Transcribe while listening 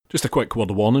Just a quick word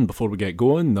of warning before we get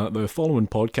going that the following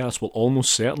podcast will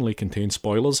almost certainly contain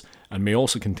spoilers and may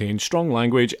also contain strong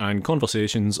language and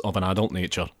conversations of an adult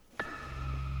nature.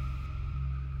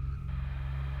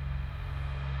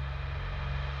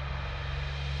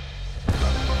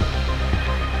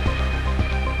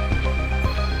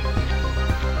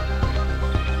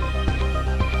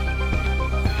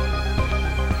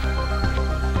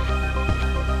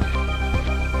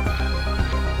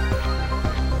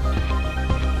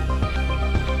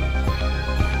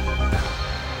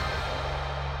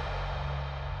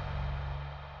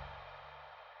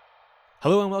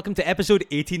 Hello and welcome to episode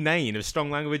 89 of Strong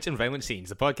Language and Violent Scenes,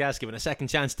 the podcast giving a second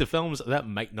chance to films that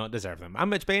might not deserve them. I'm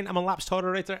Mitch Bain, I'm a lapsed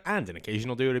horror writer and an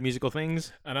occasional doer of musical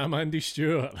things. And I'm Andy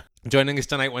Stewart. Joining us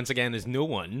tonight once again is no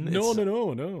one.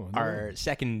 No. Our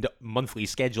second monthly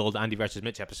scheduled Andy vs.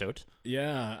 Mitch episode.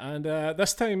 Yeah, and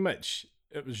this time, Mitch,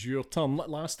 it was your turn.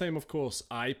 Last time, of course,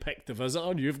 I picked The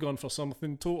Visitor. You've gone for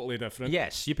something totally different.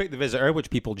 Yes, you picked The Visitor,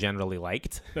 which people generally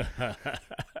liked.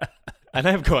 And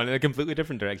I've gone in a completely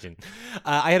different direction.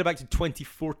 I headed back to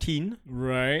 2014.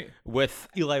 Right. With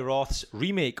Eli Roth's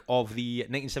remake of the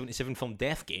 1977 film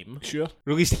Death Game. Sure.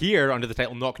 Released here under the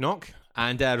title Knock Knock.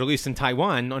 And released in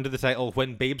Taiwan under the title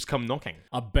When Babes Come Knocking.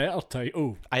 A better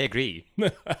title. I agree.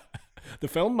 The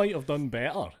film might have done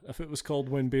better if it was called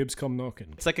When Babes Come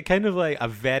Knocking. It's like a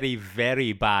very,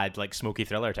 very bad, smoky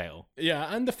thriller title.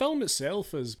 Yeah, and the film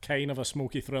itself is kind of a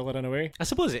smoky thriller in a way. I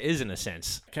suppose it is in a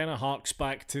sense. Kind of harks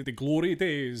back to the glory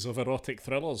days of erotic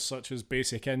thrillers such as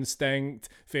Basic Instinct,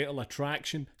 Fatal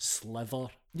Attraction, Slither.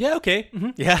 Yeah, okay. Mm-hmm.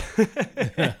 Yeah.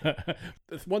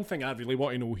 One thing I really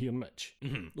want to know here, Mitch.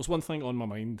 Mm-hmm. There's one thing on my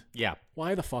mind. Yeah.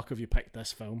 Why the fuck have you picked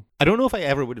this film? I don't know if I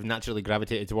ever would have naturally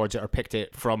gravitated towards it or picked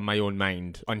it from my own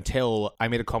mind until I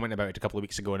made a comment about it a couple of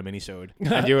weeks ago in a mini-sode.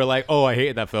 And you were like, oh, I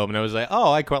hated that film. And I was like,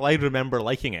 oh, I remember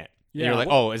liking it. Yeah, and you're like,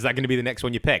 oh, is that going to be the next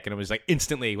one you pick? And I was like,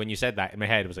 instantly, when you said that in my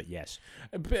head, I was like, yes.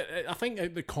 But I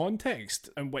think the context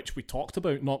in which we talked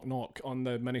about Knock Knock on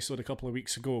the minisode a couple of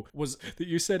weeks ago was that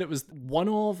you said it was one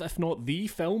of, if not the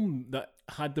film that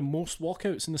had the most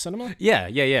walkouts in the cinema.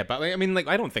 Yeah. But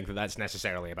I don't think that that's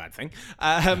necessarily a bad thing.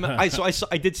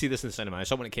 I did see this in the cinema. I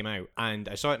saw it when it came out, and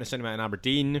I saw it in the cinema in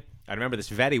Aberdeen. I remember this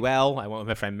very well. I went with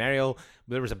my friend Mariel.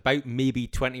 There was about maybe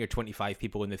 20 or 25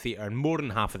 people in the theater, and more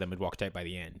than half of them had walked out by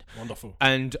the end. Wonderful.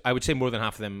 And I would say more than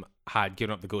half of them had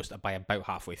given up the ghost by about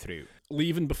halfway through.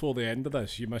 Leaving before the end of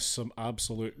this, you missed some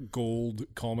absolute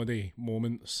gold comedy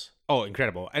moments. Oh,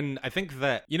 incredible. And I think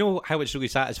that, you know how it's really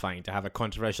satisfying to have a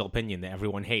controversial opinion that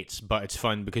everyone hates, but it's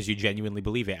fun because you genuinely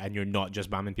believe it and you're not just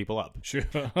bamming people up. Sure.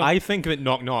 I think that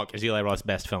Knock Knock is Eli Roth's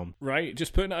best film. Right,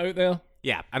 just putting it out there.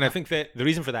 Yeah, and I think that the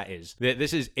reason for that is that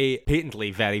this is a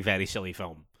patently very, very silly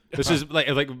film. This is,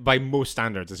 like by most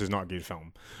standards, this is not a good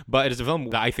film. But it is a film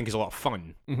that I think is a lot of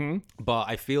fun. Mm-hmm. But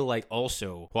I feel like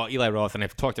also, what Eli Roth, and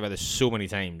I've talked about this so many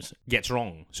times, gets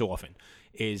wrong so often,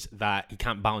 is that he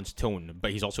can't balance tone,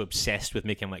 but he's also obsessed with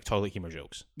making toilet humor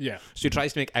jokes. Yeah. So he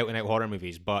tries to make out-and-out horror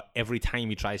movies, but every time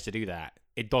he tries to do that,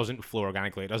 it doesn't flow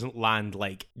organically. It doesn't land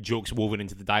like jokes woven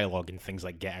into the dialogue and things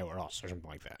like Get Out or Us or something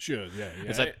like that. Sure, yeah.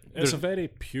 It's a very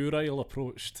puerile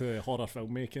approach to horror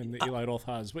filmmaking that Eli Roth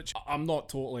has, which I'm not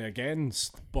totally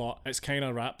against, but it's kind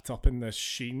of wrapped up in this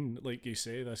sheen, like you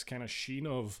say, this kind of sheen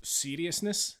of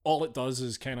seriousness. All it does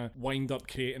is kind of wind up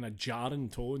creating a jarring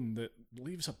tone that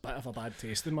leaves a bit of a bad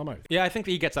taste in my mouth. Yeah, I think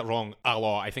that he gets that wrong a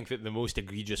lot. I think that the most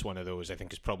egregious one of those, I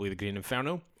think, is probably The Green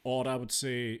Inferno. Or I would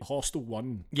say Hostel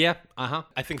 1. Yeah,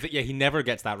 I think that, he never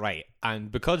gets that right.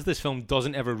 And because this film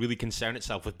doesn't ever really concern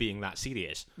itself with being that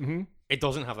serious, it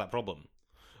doesn't have that problem.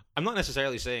 I'm not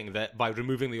necessarily saying that by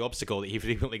removing the obstacle that he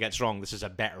frequently gets wrong, this is a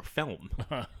better film.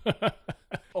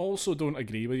 Also don't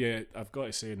agree with you, I've got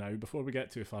to say now, before we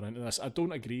get too far into this, I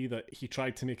don't agree that he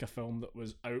tried to make a film that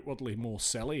was outwardly more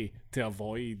silly to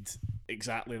avoid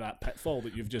exactly that pitfall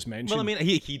that you've just mentioned. Well,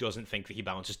 he doesn't think that he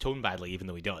balances tone badly, even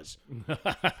though he does.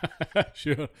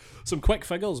 Sure. Some quick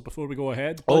figures before we go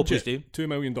ahead. Oh, please do. $2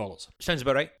 million. Sounds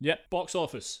about right. Yep. Box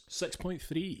office,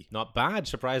 6.3. Not bad.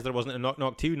 Surprised there wasn't a Knock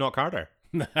Knock 2, Knock Harder.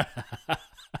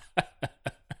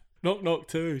 Knock Knock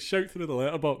 2, shout through the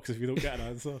letterbox if you don't get an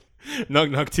answer.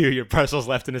 Knock Knock 2, your parcel's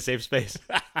left in a safe space.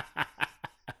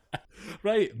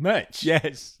 Right, Mitch.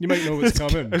 Yes. You might know what's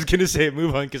coming. I was going to say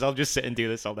move on because I'll just sit and do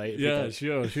this all night. Yeah,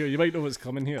 sure. You might know what's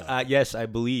coming here. Yes, I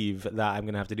believe that I'm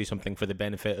going to have to do something for the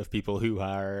benefit of people who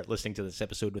are listening to this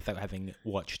episode without having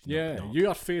watched Knock Knock. You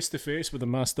are face to face with the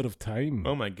master of time.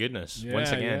 Oh my goodness.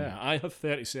 Once again. Yeah. I have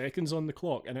 30 seconds on the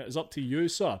clock, and it is up to you,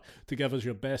 sir, to give us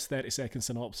your best 30-second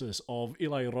synopsis of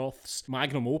Eli Roth's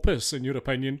magnum opus, in your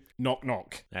opinion, Knock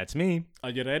Knock. That's me. Are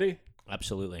you ready?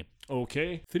 Absolutely.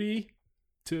 Okay. 3,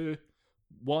 2,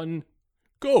 1,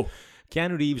 go.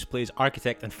 Keanu Reeves plays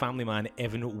architect and family man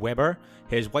Evan Weber.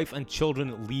 His wife and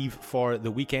children leave for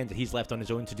the weekend, and he's left on his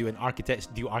own to do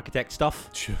architect stuff.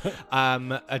 Sure.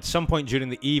 At some point during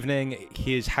the evening,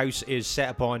 his house is set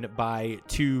upon by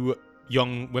 2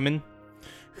 young women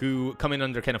who come in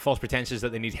under kind of false pretenses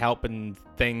that they need help and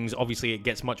things. Obviously, it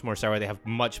gets much more sour. They have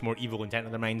much more evil intent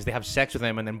in their minds. They have sex with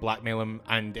him and then blackmail him,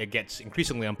 and it gets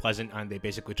increasingly unpleasant, and they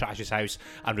basically trash his house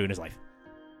and ruin his life.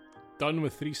 Done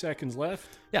with 3 seconds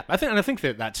left. Yeah, I think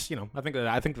that that's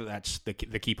that's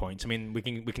the key points. I mean, we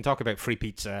can talk about free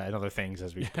pizza and other things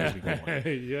as we go on.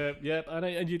 Yeah,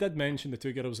 and you did mention the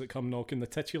 2 girls that come knocking, the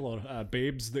titular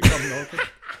babes that come knocking.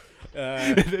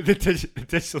 The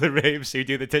titular babes who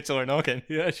do the titular knocking.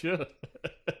 Yeah, sure.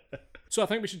 So I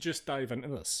think we should just dive into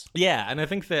this. Yeah, and I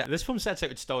think that this film sets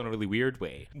out its stall in a really weird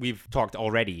way. We've talked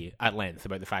already at length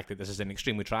about the fact that this is an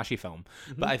extremely trashy film,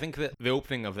 but I think that the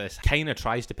opening of this kind of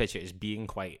tries to pitch it as being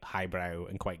quite highbrow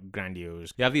and quite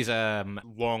grandiose. You have these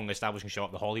long establishing shot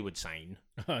of the Hollywood sign.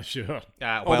 Sure.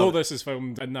 Although this is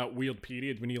filmed in that weird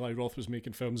period when Eli Roth was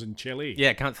making films in Chile.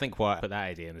 Yeah, can't think what put that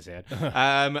idea in his head.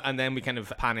 And then we kind of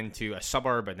pan into a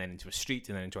suburb, and then into a street,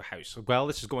 and then into a house. While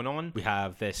this is going on, we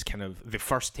have this kind of the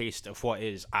first taste of what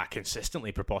is a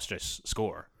consistently preposterous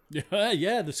score.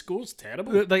 Yeah, the score's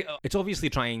terrible. Like, it's obviously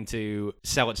trying to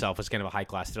sell itself as kind of a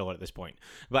high-class thriller at this point,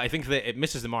 but I think that it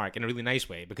misses the mark in a really nice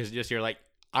way, because you're like,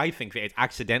 I think that it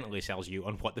accidentally sells you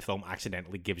on what the film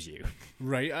accidentally gives you.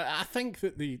 Right. I think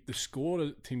that the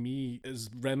score, to me, is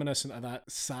reminiscent of that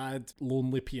sad,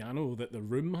 lonely piano that The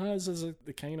Room has as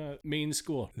the kind of main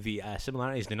score. The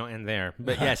similarities do not end there.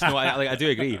 But yes, no, I do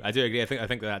agree. I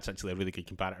think that's actually a really good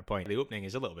comparator point. The opening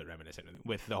is a little bit reminiscent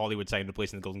with the Hollywood sign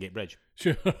replacing the Golden Gate Bridge.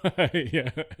 Sure. Yeah.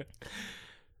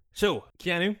 So,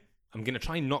 Keanu, I'm going to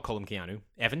try and not call him Keanu.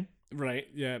 Evan. Right,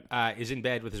 yeah. Is in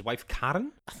bed with his wife,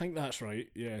 Karen. I think that's right,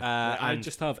 yeah. I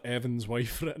just have Evan's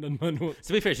wife written in my notes.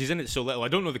 To be fair, she's in it so little. I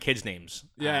don't know the kids' names.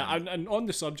 Yeah, and on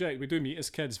the subject, we do meet his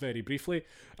kids very briefly.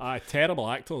 Terrible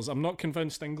actors. I'm not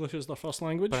convinced English is their first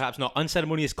language. Perhaps not.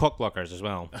 Unceremonious cockblockers as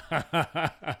well.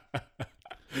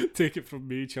 Take it from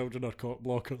me, children are cock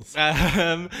blockers.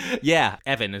 Yeah,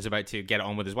 Evan is about to get it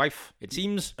on with his wife, it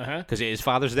seems, because it is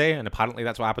Father's Day, and apparently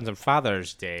that's what happens on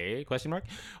Father's Day, question mark?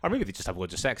 Or maybe they just have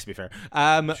loads of sex, to be fair.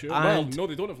 Sure. Well, no,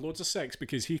 they don't have loads of sex,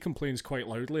 because he complains quite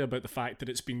loudly about the fact that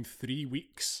it's been 3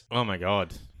 weeks. Oh my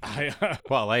god.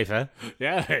 What a life, eh?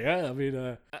 Yeah, I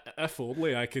mean, if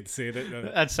only I could say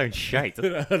that... That sounds shite.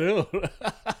 I know.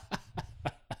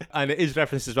 And it is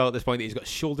referenced as well at this point that he's got a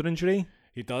shoulder injury.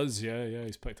 He does, yeah,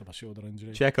 he's picked up a shoulder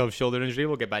injury. Chekhov's shoulder injury,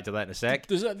 we'll get back to that in a sec.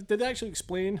 Did they actually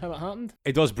explain how it happened?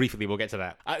 It does briefly, we'll get to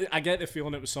that. I get the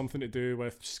feeling it was something to do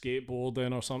with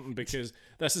skateboarding or something, because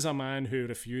this is a man who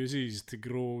refuses to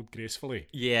grow gracefully.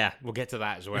 Yeah, we'll get to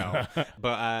that as well.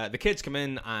 But the kids come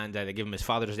in and they give him his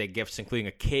Father's Day gifts, including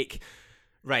a cake.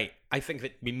 Right, I think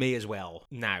that we may as well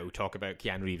now talk about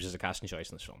Keanu Reeves as a casting choice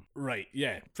in this film. Right,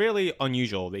 yeah. Fairly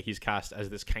unusual that he's cast as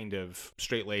this kind of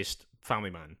straight-laced family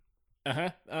man.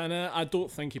 And I don't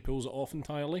think he pulls it off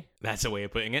entirely. That's a way of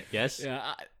putting it, yes.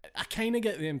 Yeah, I kind of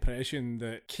get the impression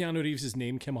that Keanu Reeves'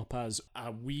 name came up as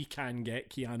we can get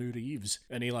Keanu Reeves.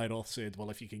 And Eli Roth said, well,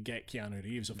 if you can get Keanu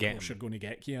Reeves, of course you're going to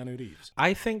get Keanu Reeves.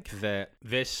 I think that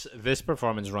this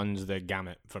performance runs the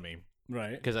gamut for me.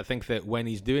 Right. Because I think that when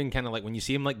he's doing kind of like, when you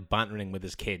see him like bantering with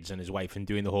his kids and his wife and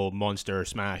doing the whole monster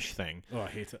smash thing. Oh, I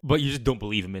hate it. But you just don't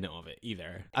believe a minute of it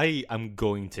either. I am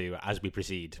going to, as we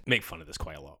proceed, make fun of this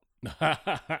quite a lot.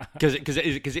 Because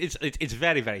it's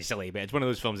very, very silly, but it's one of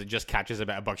those films that just catches a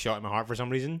bit of buckshot in my heart for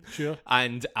some reason. Sure.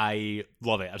 And I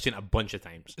love it. I've seen it a bunch of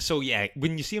times. So yeah,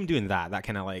 when you see him doing that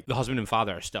kind of like the husband and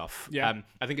father stuff,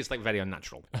 I think it's like very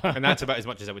unnatural. And that's about as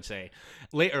much as I would say.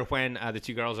 Later, when the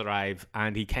 2 girls arrive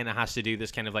and he kind of has to do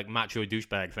this kind of like macho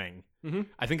douchebag thing,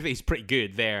 I think that he's pretty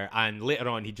good there. And later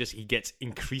on, he gets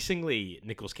increasingly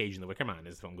Nicolas Cage in The Wicker Man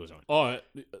as the film goes on. Oh,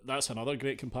 that's another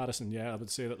great comparison. Yeah, I would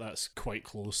say that's quite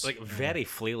close. Like very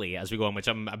flaily as we go on, which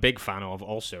I'm a big fan of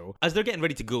also. As they're getting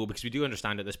ready to go, because we do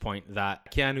understand at this point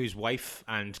that Keanu's wife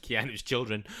and Keanu's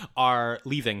children are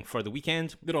leaving for the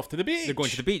weekend. They're off to the beach. They're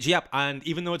going to the beach, yep. And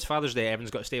even though it's Father's Day,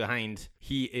 Evan's got to stay behind.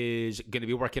 He is going to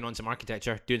be working on some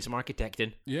architecture, doing some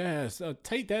architecting. Yeah, it's a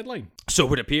tight deadline. So it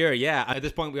would appear, yeah. At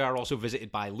this point, we are also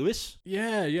visited by Lewis.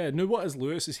 Yeah. Now, what is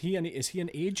Lewis? Is he an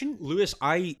agent? Lewis,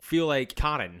 I feel like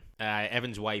Karen,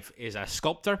 Evan's wife, is a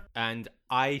sculptor, and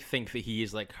I think that he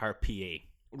is like her PA.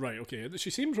 Right, okay. She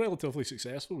seems relatively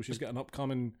successful. She's got an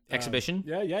upcoming Exhibition?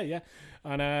 Yeah.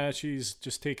 And she's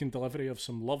just taken delivery of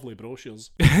some lovely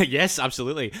brochures. Yes,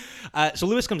 absolutely. So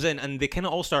Lewis comes in and they kind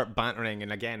of all start bantering,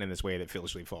 and again in this way that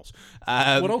feels really false.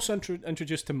 We're also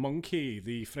introduced to Monkey,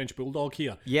 the French bulldog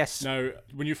here. Yes. Now,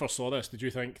 when you first saw this, did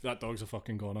you think that dog's a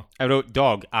fucking goner? I wrote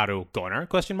dog, arrow, goner,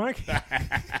 question mark.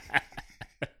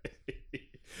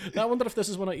 Now, I wonder if this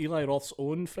is one of Eli Roth's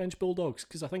own French bulldogs,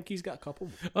 because I think he's got a couple.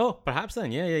 Oh, perhaps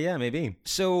then. Yeah, maybe.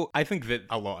 So I think that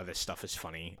a lot of this stuff is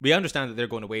funny. We understand that they're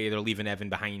going away, they're leaving Evan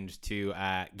behind to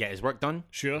get his work done.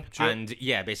 Sure. And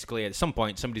yeah, basically at some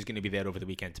point, somebody's going to be there over the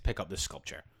weekend to pick up this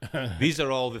sculpture. These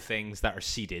are all the things that are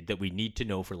seeded that we need to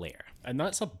know for later. And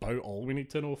that's about all we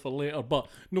need to know for later. But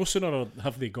no sooner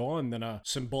have they gone than a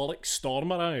symbolic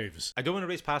storm arrives. I don't want to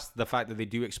race past the fact that they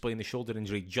do explain the shoulder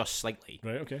injury just slightly.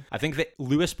 Right, okay. I think that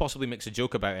Lewis possibly makes a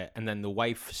joke about it, and then the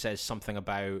wife says something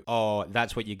about, oh,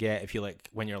 that's what you get if you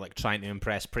when you're trying to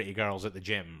impress pretty girls at the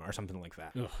gym or something like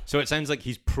that. Ugh. So it sounds like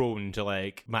he's prone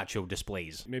to macho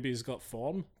displays. Maybe he's got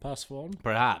past form.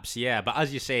 Perhaps, yeah. But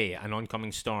as you say, an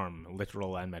oncoming storm,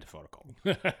 literal and metaphorical.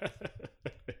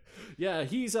 Yeah,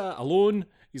 he's alone.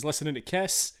 He's listening to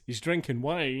Kiss. He's drinking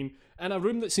wine in a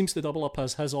room that seems to double up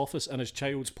as his office and his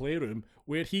child's playroom,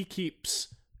 where he keeps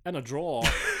in a drawer,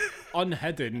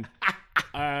 unhidden,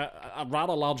 a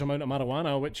rather large amount of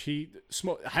marijuana, which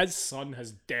his son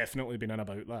has definitely been in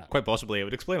about that. Quite possibly. It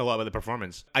would explain a lot about the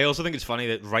performance. I also think it's funny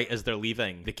that right as they're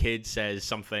leaving, the kid says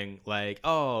something like,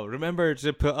 oh, remember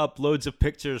to put up loads of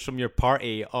pictures from your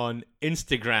party on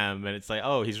Instagram. And it's like,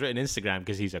 oh, he's written Instagram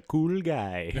because he's a cool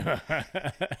guy.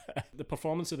 The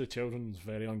performance of the children is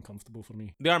very uncomfortable for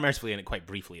me. They are mercifully in it quite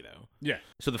briefly, though. Yeah.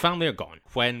 So the family are gone.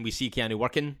 When we see Keanu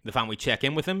working, the family check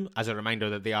in with him as a reminder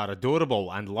that they are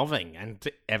adorable and loving, and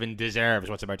Evan deserves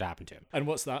what's about to happen to him. And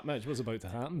what's that, Mitch? What's about to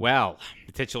happen? Well,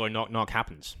 the titular knock-knock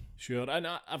happens. Sure, and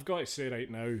I've got to say right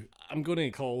now, I'm going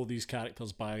to call these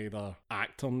characters by their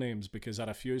actor names because I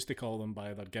refuse to call them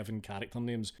by their given character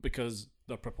names because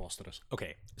they're preposterous.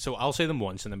 Okay, so I'll say them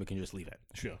once and then we can just leave it.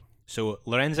 Sure. So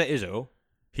Lorenza Izzo,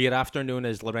 hereafter known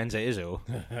as Lorenza Izzo,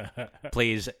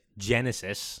 plays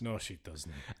Genesis. No, she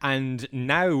doesn't. And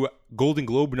now Golden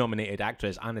Globe nominated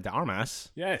actress Ana de Armas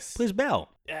Yes. plays Belle.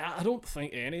 Yeah, I don't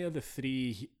think any of the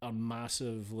three are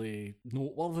massively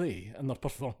noteworthy in their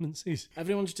performances.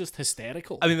 Everyone's just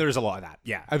hysterical. I mean, there's a lot of that.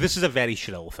 Yeah. This is a very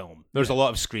shrill film. There's a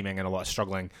lot of screaming and a lot of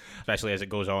struggling, especially as it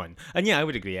goes on. And yeah, I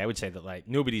would agree. I would say that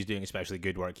nobody's doing especially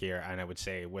good work here, and I would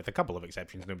say, with a couple of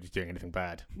exceptions, nobody's doing anything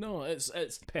bad. No, it's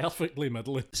perfectly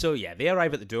middling. So yeah, they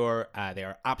arrive at the door. They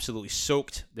are absolutely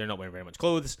soaked. They're not wearing very much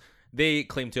clothes. They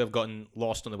claim to have gotten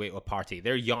lost on the way to a party.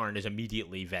 Their yarn is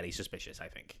immediately very suspicious, I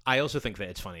think. I also think that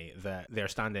it's funny that they're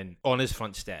standing on his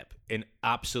front step in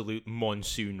absolute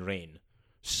monsoon rain,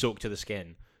 soaked to the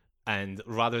skin. And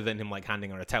rather than him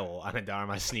handing her a towel, Ana de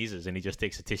Armas sneezes and he just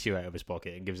takes a tissue out of his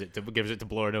pocket and gives it to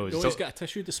blow her nose. No, he's got a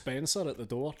tissue dispenser at the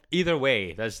door. Either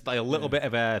way, there's a little bit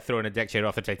of a throwing a deck chair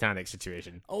off the Titanic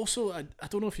situation. Also, I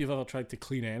don't know if you've ever tried to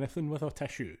clean anything with a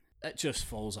tissue. It just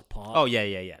falls apart. Oh,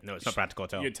 yeah. No, it's not practical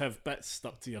at all. You'd have bits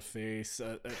stuck to your face.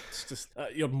 It's just,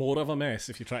 you're more of a mess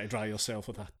if you try to dry yourself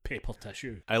with a paper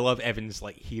tissue. I love Evan's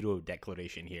hero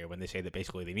declaration here when they say that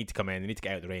basically they need to come in, they need to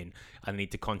get out of the rain, and they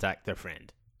need to contact their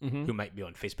friend who might be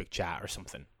on Facebook chat or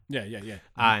something. Yeah.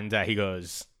 And he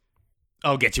goes,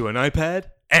 I'll get you an iPad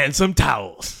and some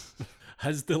towels.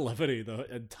 His delivery, the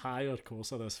entire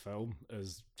course of this film,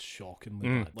 is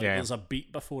shockingly bad. There's a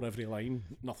beat before every line.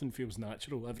 Nothing feels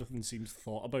natural. Everything seems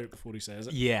thought about before he says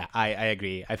it. Yeah, I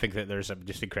agree. I think that there's some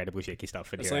just incredibly shaky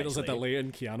stuff in it's here. It's like there's a delay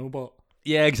in Keanu Bot.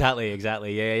 Yeah, exactly.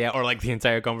 Yeah. Or the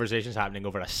entire conversation's happening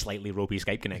over a slightly ropey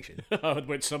Skype connection.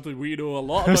 Which something we know a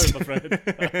lot about, my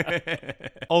friend.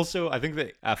 Also, I think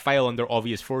that a file under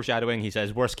obvious foreshadowing, he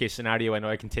says, worst case scenario, I know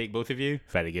I can take both of you.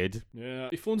 Very good. Yeah.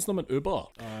 He phones them an Uber,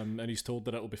 and he's told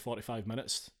that it'll be 45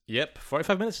 minutes. Yep,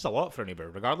 45 minutes is a lot for an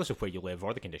Uber, regardless of where you live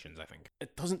or the conditions, I think.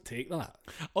 It doesn't take that.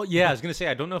 Oh, yeah, I was going to say,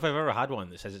 I don't know if I've ever had one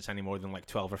that says it's any more than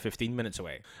 12 or 15 minutes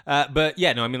away. But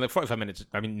yeah, no, I mean, 45 minutes,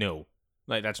 no.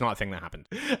 That's not a thing that happened.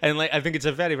 And I think it's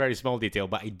a very, very small detail,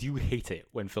 but I do hate it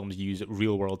when films use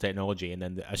real world technology and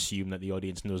then assume that the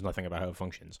audience knows nothing about how it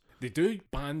functions. They do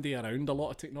bandy around a lot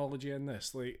of technology in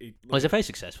this. He's a very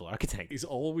successful architect. He's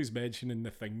always mentioning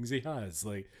the things he has.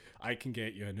 I can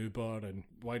get you an Uber, and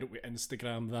why don't we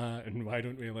Instagram that, and why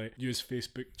don't we use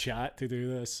Facebook chat to do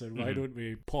this, and why don't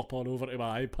we pop on over to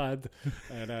my iPad,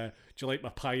 and do you like my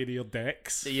Pioneer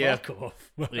decks? Yeah. Fuck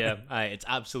off. Yeah, it's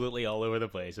absolutely all over the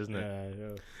place, isn't it?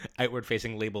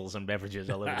 Outward-facing labels and beverages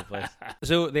all over the place.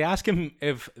 So they ask him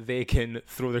if they can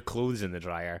throw their clothes in the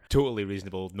dryer. Totally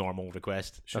reasonable, normal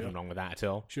request. Sure. Nothing wrong with that at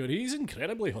all. Sure, he's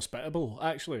incredibly hospitable,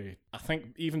 actually. I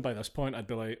think even by this point, I'd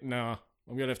be like, nah,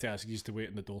 I'm going to have to ask you to wait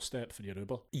on the doorstep for your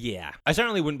Uber. Yeah. I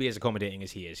certainly wouldn't be as accommodating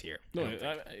as he is here. No,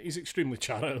 he's extremely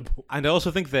charitable. And I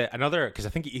also think that because I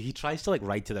think he tries to like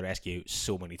ride to the rescue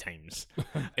so many times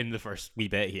in the first wee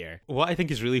bit here. What I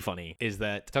think is really funny is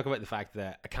that, talk about the fact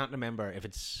that I can't remember if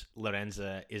it's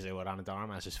Lorenza, Izzo, or Ana de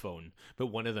Armas' phone, but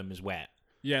one of them is wet.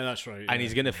 Yeah, that's right. And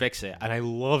he's going to fix it. And I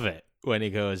love it when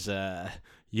he goes,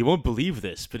 you won't believe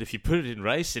this, but if you put it in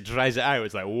rice, it dries it out.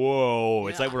 It's like, whoa.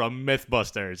 It's like we're on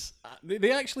Mythbusters.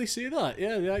 They actually say that.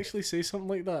 Yeah, they actually say something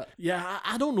like that. Yeah,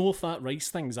 I don't know if that rice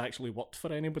thing's actually worked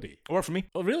for anybody. Or for me.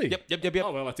 Oh, really? Yep.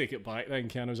 Oh, well, I take it back then.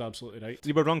 Keanu's absolutely right.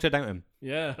 You were wrong to doubt him.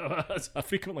 Yeah, I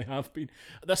frequently have been.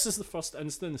 This is the first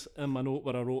instance in my note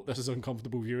where I wrote, this is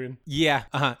uncomfortable viewing. Yeah,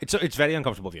 It's very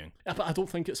uncomfortable viewing. Yeah, but I don't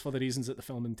think it's for the reasons that the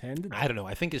film intended. I don't know.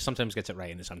 I think it sometimes gets it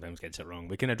right and it sometimes gets it wrong.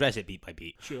 We can address it beat by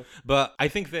beat. Sure. But I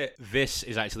think that this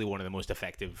is actually one of the most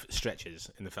effective stretches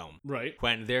in the film. Right.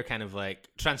 When they're kind of like,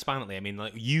 transparently, I mean,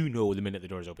 like, you know the minute the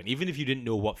doors open, even if you didn't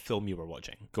know what film you were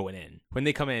watching going in, when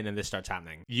they come in and this starts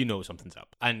happening, you know something's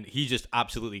up. And he just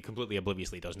absolutely, completely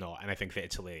obliviously does not. And I think that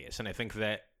it's hilarious. And I think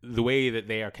that the way that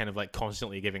they are kind of like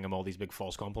constantly giving him all these big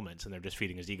false compliments and they're just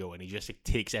feeding his ego, and he just like,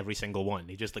 takes every single one.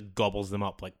 He just like gobbles them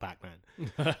up like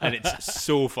Pac-Man. And it's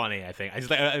so funny, I think.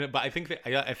 But I think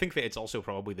that it's also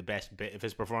probably the best bit of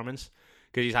his performance,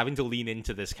 because he's having to lean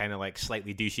into this kind of like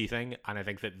slightly douchey thing, and I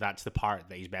think that that's the part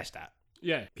that he's best at.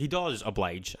 Yeah. He does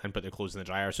oblige and put their clothes in the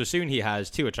dryer, so soon he has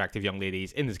two attractive young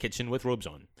ladies in his kitchen with robes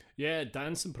on. Yeah,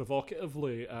 dancing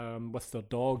provocatively with their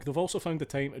dog. They've also found the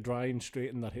time to dry and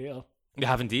straighten their hair. They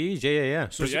have indeed, yeah.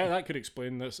 So yeah, that could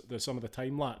explain some of the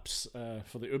time lapse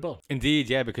for the Uber. Indeed,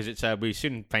 yeah, because it's we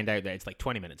soon find out that it's like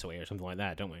 20 minutes away or something like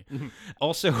that, don't we? Mm-hmm.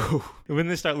 Also, when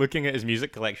they start looking at his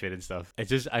music collection and stuff,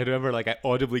 I remember like I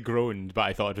audibly groaned, but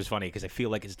I thought it was funny because I feel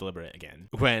like it's deliberate again.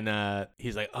 When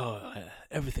he's like,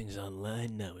 everything's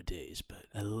online nowadays, but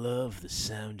I love the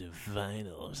sound of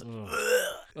vinyl.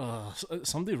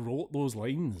 Somebody wrote those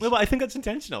lines. No, but I think that's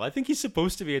intentional. I think he's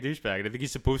supposed to be a douchebag, and I think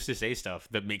he's supposed to say stuff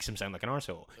that makes him sound like an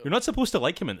arsehole. You're not supposed to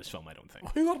like him in this film, I don't think.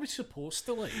 Who are we supposed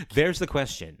to like? There's the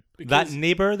question. Because that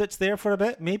neighbor that's there for a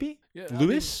bit, maybe? Yeah,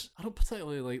 Lewis? I don't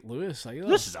particularly like Lewis either.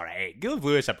 Lewis is alright. Give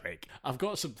Lewis a break. I've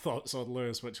got some thoughts on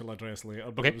Lewis, which I'll address later,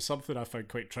 but Okay. it was something I found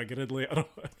quite triggering later on.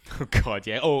 Oh, God,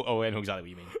 yeah. Oh, I know exactly what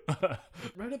you mean.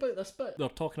 Round about this bit, they're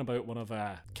talking about one of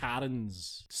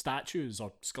Karen's statues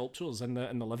or sculptures in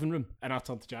the living room, and I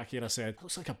turned to Jackie and I said,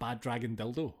 "Looks like a bad dragon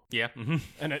dildo." Yeah. Mm-hmm.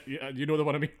 And you know the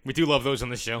one I mean. We do love those on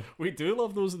this show. We do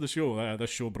love those in the show. This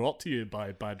show brought to you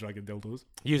by Bad Dragon Dildos.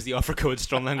 Use the offer code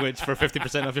Strong Language for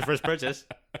 50% off your first purchase.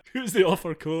 Use the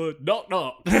offer code knock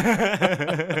knock.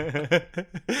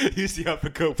 Use the offer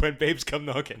code when babes come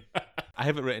knocking. I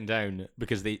have it written down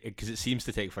because it seems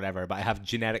to take forever, but I have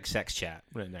generic sex chat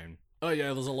written down. Oh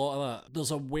yeah, there's a lot of that. There's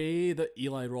a way that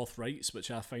Eli Roth writes, which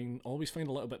I always find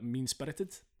a little bit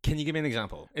mean-spirited. Can you give me an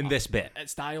example in this bit?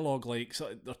 It's dialogue like,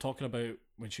 so they're talking about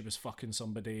when she was fucking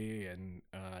somebody and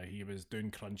he was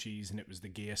doing crunchies and it was the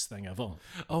gayest thing ever.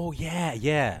 Oh,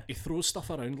 yeah. He throws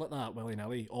stuff around like that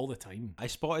willy-nilly all the time. I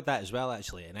spotted that as well,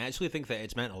 actually, and I actually think that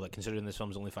it's mental that considering this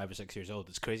film's only 5 or 6 years old,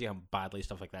 it's crazy how badly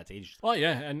stuff like that's aged. Oh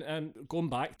yeah, and going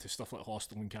back to stuff like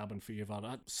Hostel and Cabin Fever,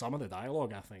 some of the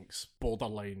dialogue I think's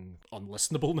borderline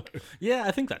unlistenable now. Yeah,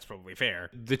 I think that's probably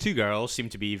fair. The two girls seem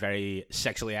to be very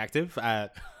sexually active.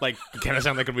 Like, kind of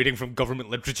sound like I'm reading from government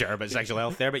literature about sexual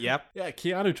health there, but yeah. Yeah,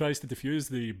 Keanu tries to diffuse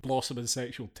the blossoming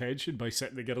sexual tension by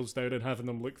sitting the girls down and having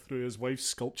them look through his wife's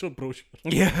sculpture brochure.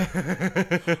 Yeah.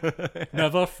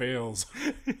 Never fails.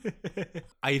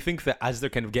 I think that as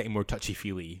they're kind of getting more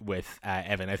touchy-feely with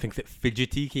Evan, I think that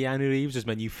fidgety Keanu Reeves is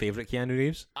my new favourite Keanu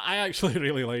Reeves. I actually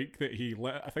really like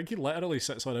that I think he literally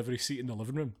sits on every seat in the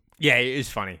living room. Yeah, it is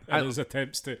funny. And his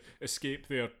attempts to escape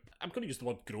their, I'm going to use the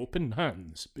word groping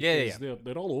hands, because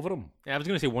they're all over him. Yeah, I was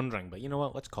going to say wondering, but you know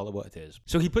what? Let's call it what it is.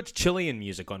 So he puts Chilean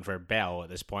music on for Belle at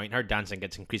this point. Her dancing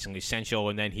gets increasingly sensual,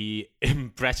 and then he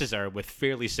impresses her with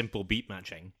fairly simple beat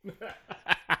matching.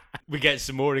 We get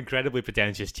some more incredibly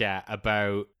pretentious chat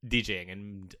about DJing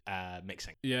and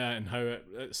mixing. Yeah, and how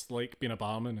it's like being a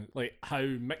barman. Like how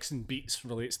mixing beats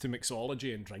relates to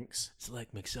mixology and drinks. It's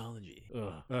like mixology.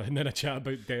 And then a chat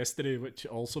about Destiny, which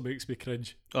also makes me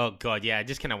cringe. Oh, God, yeah. I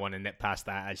just kind of want to nip past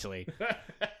that, actually.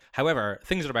 However,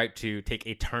 things are about to take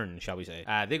a turn, shall we say.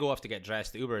 They go off to get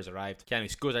dressed. The Uber has arrived.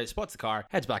 Keanu goes out, spots the car,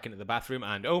 heads back into the bathroom,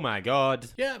 and oh my god.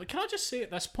 Yeah, but can I just say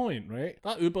at this point, right?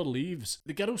 That Uber leaves.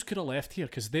 The girls could have left here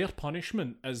because their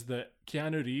punishment is that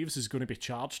Keanu Reeves is going to be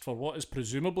charged for what is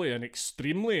presumably an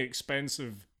extremely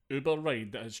expensive Uber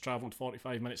ride that has travelled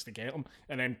 45 minutes to get him,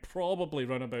 and then probably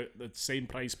run about the same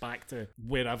price back to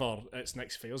wherever its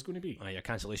next fare is going to be. Your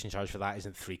cancellation charge for that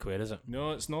isn't £3, is it?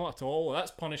 No, it's not at all. That's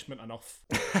punishment enough.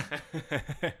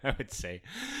 I would say.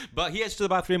 But he heads to the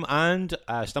bathroom and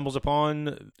stumbles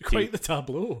upon... Quite the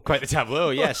tableau. Quite the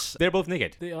tableau, yes. They're both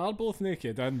naked. They are both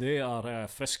naked, and they are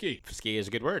frisky. Frisky is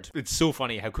a good word. It's so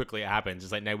funny how quickly it happens.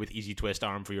 It's like now with easy twist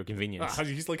arm for your convenience.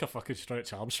 He's like a fucking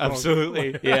Stretch Armstrong.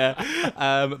 Absolutely,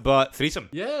 yeah. But threesome.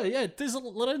 Yeah. Does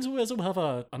Lorenzo Izzo have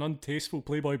an untasteful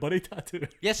Playboy bunny tattoo?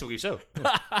 Yes, I believe so.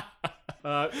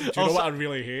 Do you know what I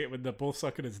really hate? When they're both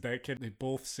sucking his dick and they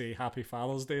both say Happy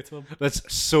Father's Day to him. That's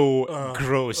so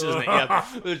gross, isn't it?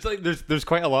 Yeah. There's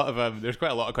quite a lot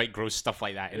of quite gross stuff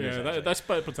like that in this. Yeah, this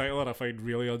bit in particular I find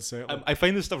really unsettling. I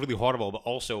find this stuff really horrible, but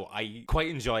also I quite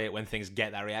enjoy it when things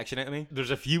get that reaction out of me.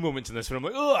 There's a few moments in this where I'm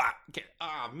like,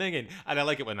 Megan, and I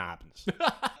like it when that happens.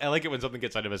 I like it when something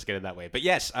gets out of his skin in that way. But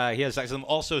yes, he has sex with them.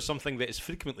 Also, something that is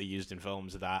frequently used in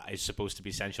films that is supposed to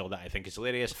be sensual that I think is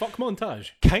hilarious. Fuck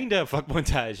montage. Kind of fuck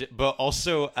montage, but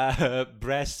also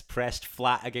breasts pressed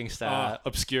flat against a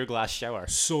obscure glass shower.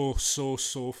 So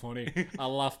funny. I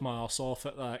laughed my ass off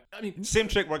at that. I mean, same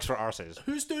trick works for arses.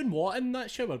 Who's doing what in that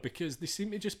shower? Because they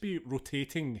seem to just be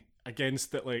rotating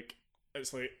against it, like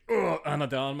it's like Anna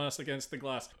de Armas against the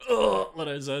glass,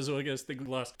 Lorenzo Izzo against the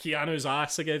glass, Keanu's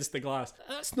ass against the glass.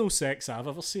 That's no sex I've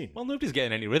ever seen. Well, nobody's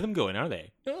getting any rhythm going, are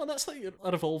they? No, that's like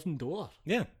a revolving door.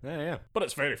 Yeah. But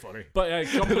it's very funny. But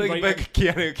jumping right in,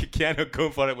 Keanu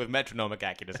going for it with metronomic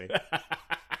accuracy.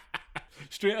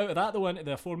 Straight out of that, they went into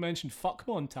the aforementioned fuck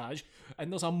montage,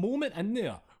 and there's a moment in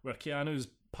there where Keanu's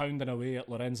pounding away at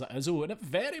Lorenzo Izzo, and it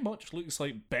very much looks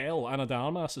like Belle, Anna de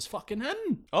Armas, is fucking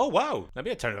him. Oh, wow. That'd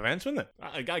be a turn of events, wouldn't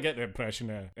it? I get the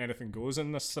impression anything goes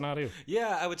in this scenario.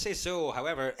 Yeah, I would say so.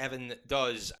 However, Evan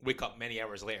does wake up many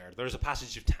hours later. There's a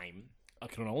passage of time. A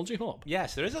chronology hop?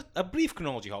 Yes, there is a brief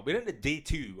chronology hop. We're into day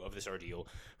 2 of this ordeal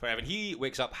for Evan. He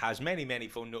wakes up, has many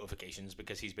phone notifications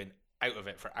because he's been out of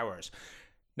it for hours.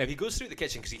 Now, he goes through the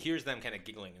kitchen because he hears them kind of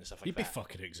giggling and stuff like He'd that. be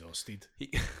fucking exhausted.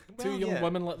 Well, Two young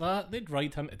women like that, they'd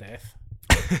ride him to death.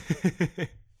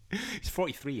 He's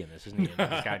 43 in this, isn't he?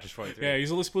 His character's 43. Yeah,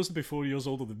 he's only supposed to be 4 years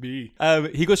older than me.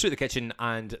 He goes through the kitchen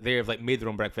and they've like made their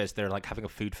own breakfast. They're like having a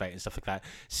food fight and stuff like that.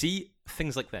 See,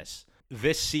 things like this.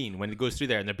 This scene when it goes through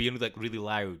there and they're being like really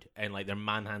loud and like they're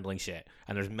manhandling shit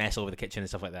and there's mess all over the kitchen and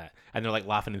stuff like that and they're like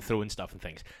laughing and throwing stuff and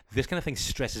things. This kind of thing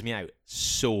stresses me out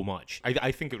so much.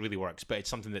 I think it really works, but it's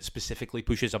something that specifically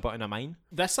pushes a button of mine.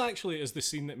 This actually is the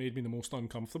scene that made me the most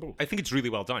uncomfortable. I think it's really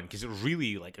well done because it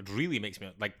really makes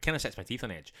me like kind of sets my teeth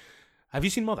on edge. Have you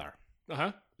seen Mother?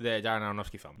 Uh-huh. The Darren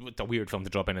Aronofsky film. It's a weird film to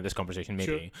drop into this conversation,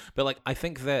 maybe. Sure. But like, I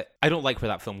think that I don't like where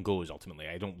that film goes. Ultimately,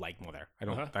 I don't like Mother. I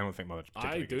don't think Mother's a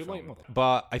particularly good film. Like Mother.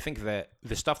 But I think that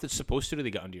the stuff that's supposed to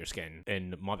really get under your skin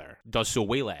in Mother does so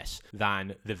way less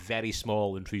than the very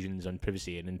small intrusions on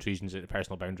privacy and intrusions into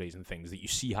personal boundaries and things that you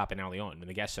see happen early on when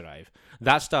the guests arrive.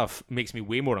 That stuff makes me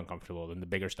way more uncomfortable than the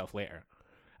bigger stuff later.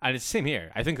 And it's the same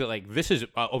here. I think that like this is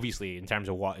obviously in terms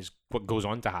of what goes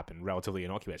on to happen relatively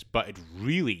innocuous, but it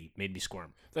really made me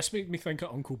squirm. This made me think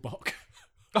of Uncle Buck.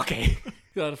 Okay.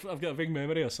 I've got a big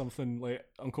memory of something like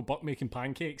Uncle Buck making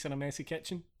pancakes in a messy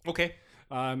kitchen. Okay.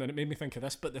 And it made me think of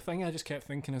this. But the thing I just kept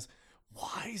thinking is,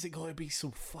 why is it got to be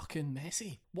so fucking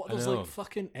messy? What, there's like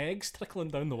fucking eggs trickling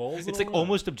down the walls? It's like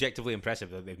almost objectively impressive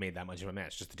that they've made that much of a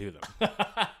mess, just the two of them.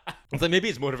 It's like maybe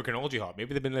it's more of a chronology hop.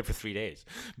 Maybe they've been there for 3 days.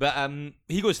 But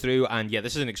he goes through, and yeah,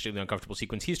 this is an extremely uncomfortable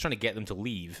sequence. He's trying to get them to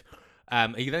leave.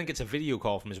 He then gets a video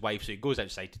call from his wife, so he goes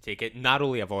outside to take it,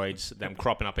 narrowly avoids them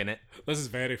cropping up in it. This is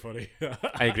very funny.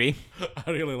 I agree.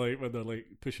 I really like when they're like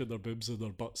pushing their boobs and their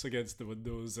butts against the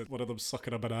windows and one of them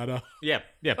sucking a banana. Yeah.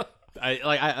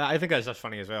 I think that's just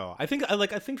funny as well. I think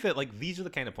that like these are the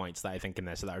kind of points that I think in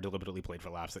this that are deliberately played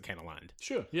for laughs that kind of land.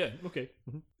 Sure. Yeah. Okay.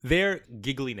 Mm-hmm. Their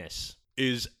giggliness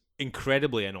is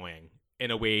incredibly annoying in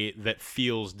a way that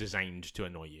feels designed to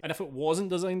annoy you. And if it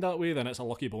wasn't designed that way, then it's a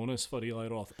lucky bonus for Eli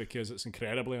Roth because it's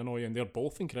incredibly annoying. They're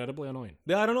both incredibly annoying.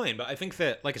 They are annoying, but I think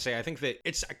that, like I say, I think that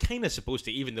it's kind of supposed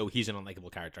to, even though he's an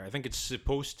unlikable character, I think it's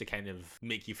supposed to kind of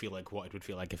make you feel like what it would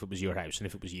feel like if it was your house and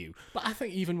if it was you. But I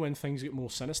think even when things get more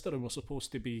sinister and we're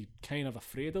supposed to be kind of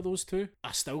afraid of those two,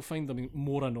 I still find them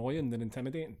more annoying than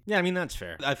intimidating. Yeah, I mean, that's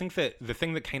fair. I think that the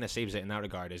thing that kind of saves it in that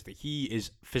regard is that he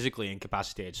is physically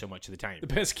incapacitated so much of the time. The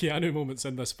best Keanu moment moments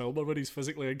in this film are when he's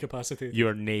physically incapacitated.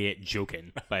 You're nae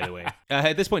joking, by the way.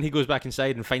 At this point, he goes back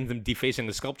inside and finds them defacing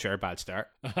the sculpture. Bad start.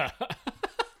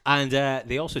 And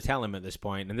they also tell him at this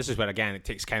point, and this is where, again, it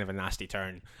takes kind of a nasty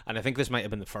turn. And I think this might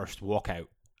have been the first walkout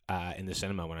in the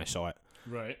cinema when I saw it.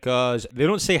 Right. Because they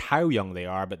don't say how young they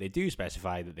are, but they do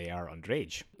specify that they are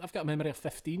underage. I've got a memory of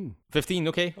 15. 15,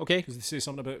 okay. Because they say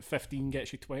something about 15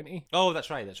 gets you 20. Oh,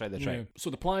 that's right. Yeah. So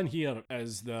the plan here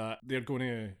is that they're going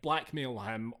to blackmail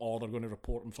him, or they're going to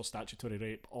report him for statutory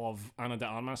rape of Ana de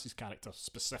Armas' character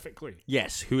specifically.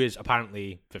 Yes, who is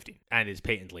apparently 15 and is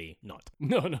patently not.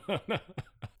 No.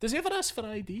 Does he ever ask for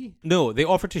ID? No, they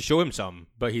offer to show him some,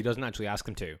 but he doesn't actually ask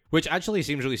them to. Which actually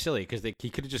seems really silly, because he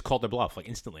could have just called their bluff, like,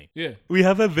 instantly. Yeah. We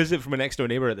have a visit from a next door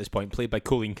neighbor at this point, played by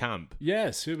Colleen Camp.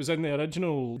 Yes, who was in the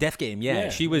original Death Game, yeah.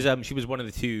 She was one of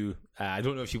the two. I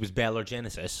don't know if she was Belle or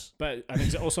Genesis. But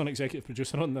also an executive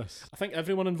producer on this. I think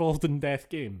everyone involved in Death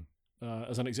Game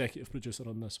as an executive producer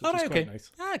on this, which is quite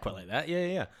nice. I quite like that.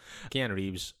 Yeah. Keanu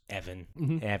Reeves,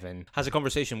 Evan, has a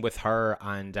conversation with her,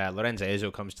 and Lorenza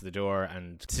Izzo comes to the door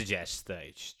and suggests that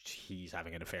he's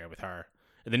having an affair with her.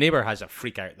 The neighbor has a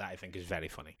freak out that I think is very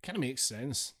funny. Kind of makes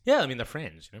sense. Yeah, I mean, they're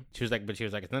friends, you know. She was like,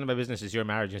 it's none of my business, it's your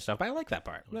marriage and stuff. But I like that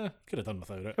part. Nah, could have done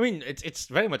without it. I mean, it's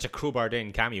very much a crowbarred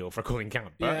in cameo for Colleen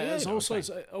Camp. But, it's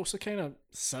also kind of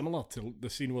similar to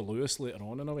the scene with Lewis later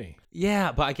on in a way.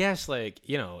 Yeah, but I guess, like,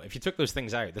 you know, if you took those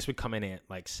things out, this would come in at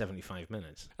like 75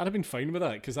 minutes. I'd have been fine with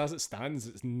that, because as it stands,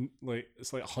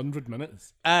 it's like 100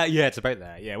 minutes. Yeah, it's about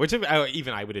that. Yeah, which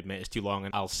even I would admit is too long,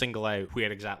 and I'll single out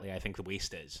where exactly I think the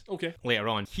waste is. Okay. Later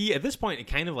on, at this point,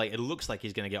 it looks like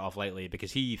he's going to get off lightly,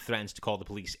 because he threatens to call the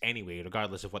police anyway,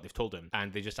 regardless of what they've told him,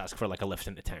 and they just ask for like a lift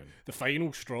into town. The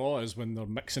final straw is when they're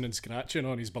mixing and scratching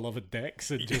on his beloved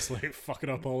decks and just like fucking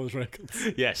up all his records.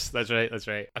 Yes, that's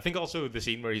right. I think also the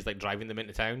scene where he's like driving them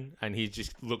into town, and he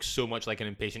just looks so much like an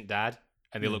impatient dad,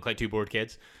 and they look like two bored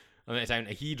kids. And then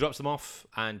he drops them off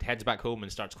and heads back home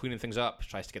and starts cleaning things up,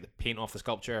 tries to get the paint off the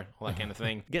sculpture, all that kind of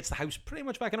thing. Gets the house pretty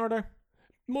much back in order.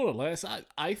 More or less.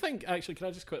 I think, actually, can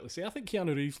I just quickly say, I think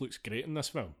Keanu Reeves looks great in this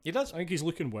film. He does. I think he's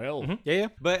looking well. Mm-hmm. Yeah.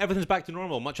 But everything's back to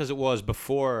normal, much as it was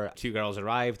before Two Girls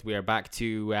arrived. We are back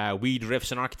to weed,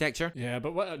 riffs, and architecture. Yeah,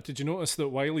 but did you notice that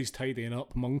while he's tidying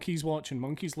up, Monkey's watching,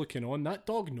 Monkey's looking on? That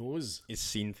dog knows. He's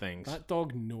seen things. That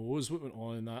dog knows what went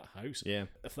on in that house. Yeah.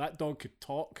 If that dog could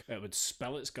talk, it would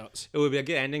spill its guts. It would be a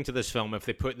good ending to this film if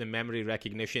they put the memory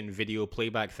recognition video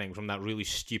playback thing from that really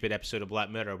stupid episode of Black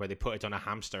Mirror where they put it on a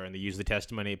hamster and they use the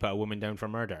testimony to put a woman down for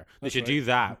murder. They should do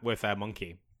that with a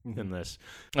monkey in this.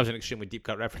 That was an extremely deep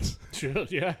cut reference. Sure,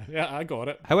 yeah, I got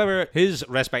it. However, his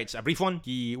respite's a brief one.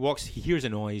 He hears a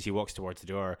noise, he walks towards the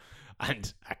door,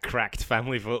 and a cracked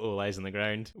family photo lies on the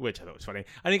ground, which I thought was funny.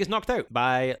 And he gets knocked out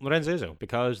by Lorenzo Izzo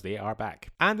because they are back.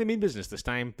 And they mean business this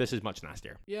time. This is much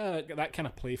nastier. Yeah, that kind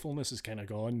of playfulness is kind of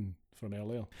gone from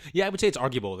earlier. Yeah, I would say it's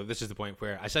arguable that this is the point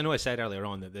where, as I know I said earlier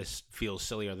on that this feels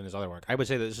sillier than his other work, I would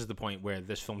say that this is the point where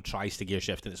this film tries to gear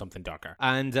shift into something darker.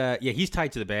 And he's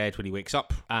tied to the bed when he wakes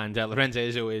up, and Lorenza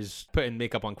Izzo is putting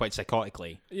makeup on quite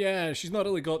psychotically. Yeah, she's not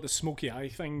really got the smoky eye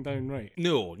thing down right.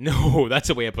 No, that's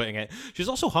a way of putting it. She's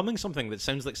also humming something that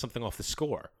sounds like something off the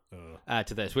score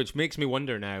to this, which makes me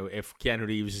wonder now if Keanu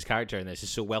Reeves' character in this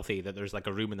is so wealthy that there's like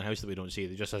a room in the house that we don't see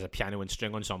that just has a piano and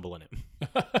string ensemble in it.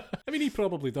 I mean, he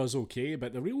probably does okay,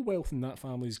 but the real wealth in that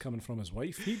family is coming from his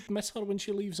wife. He'd miss her when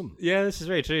she leaves him. Yeah, this is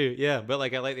very true. Yeah, but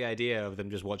like I like the idea of them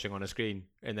just watching on a screen,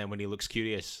 and then when he looks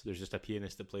curious, there's just a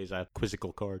pianist that plays a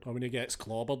quizzical chord. Or when he gets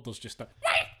clobbered, there's just a...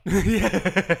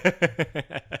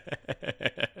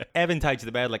 Evan tied to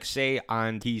the bed, like I say,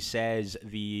 and he says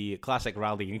the classic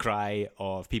rallying cry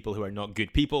of people who are not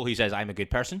good people. He says, "I'm a good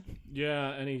person."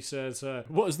 Yeah, and he says,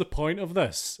 what is the point of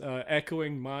this?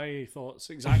 Echoing my thoughts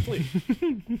exactly.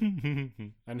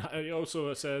 And he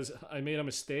also says, "I made a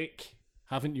mistake."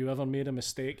 Haven't you ever made a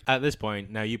mistake? At this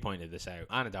point, now you pointed this out,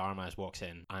 Ana de Armas walks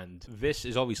in, and this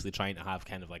is obviously trying to have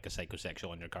kind of like a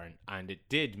psychosexual undercurrent, and it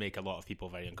did make a lot of people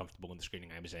very uncomfortable in the screening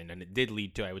I was in, and it did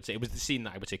lead to, I would say, it was the scene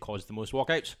that I would say caused the most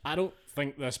walkouts. I don't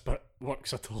think this bit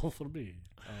works at all for me.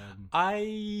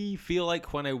 I feel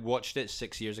like when I watched it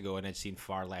 6 years ago and I'd seen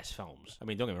far less films, I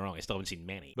mean, don't get me wrong, I still haven't seen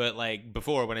many, but like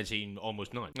before when I'd seen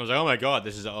almost none, I was like, oh my god,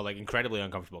 this is all like incredibly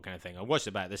uncomfortable kind of thing. I watched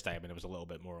it back this time and it was a little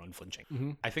bit more unflinching.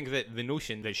 Mm-hmm. I think that the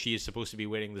notion that she is supposed to be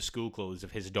wearing the school clothes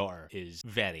of his daughter is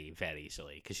very, very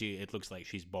silly, because it looks like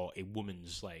she's bought a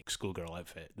woman's like schoolgirl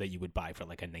outfit that you would buy for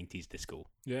like a 90s disco.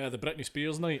 Yeah, the Britney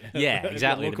Spears night. Yeah,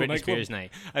 exactly, the Britney Spears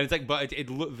night. And it's like, but it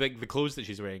look like the clothes that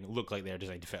she's wearing look like they're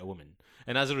designed to fit a woman.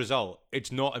 And as a result,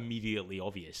 it's not immediately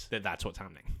obvious that that's what's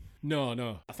happening.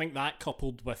 No. I think that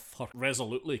coupled with her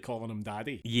resolutely calling him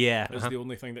daddy Yeah, is the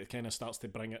only thing that kind of starts to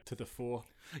bring it to the fore.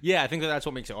 yeah. I think that's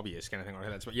what makes it obvious, kind of thing. Or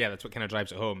that's what kind of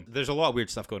drives it home. There's a lot of weird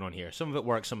stuff going on here. Some of it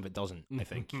works, some of it doesn't. I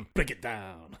think. Break it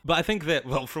down. But I think that,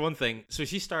 well, for one thing, so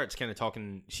she starts kind of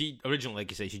talking. She originally,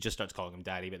 like you say, she just starts calling him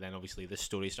daddy, but then obviously this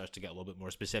story starts to get a little bit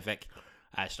more specific.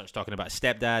 Starts talking about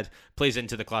stepdad, plays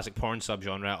into the classic porn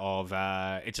subgenre of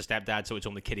it's a stepdad, so it's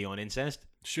only kiddie on incest.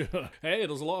 Sure. Hey,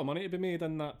 there's a lot of money to be made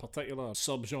in that particular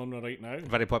subgenre right now.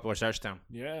 Very popular search term.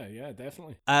 Yeah,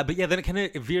 definitely. But yeah, then it kind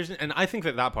of veers, and I think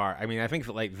that part, I mean, I think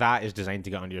that like that is designed to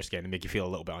get under your skin and make you feel a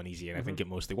little bit uneasy, and I think it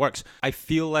mostly works. I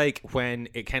feel like when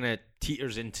it kind of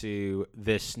teeters into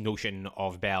this notion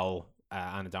of Belle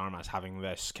Anna de Armas having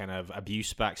this kind of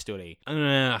abuse backstory,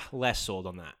 less sold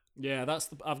on that. Yeah,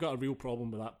 I've got a real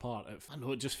problem with that part. I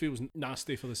know it just feels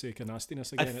nasty for the sake of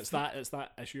nastiness again. It's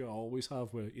that issue I always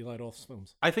have with Eli Roth's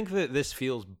films. I think that this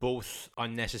feels both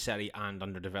unnecessary and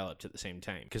underdeveloped at the same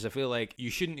time, because I feel like you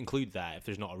shouldn't include that if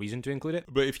there's not a reason to include it.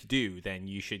 But if you do, then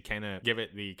you should kind of give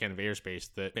it the kind of airspace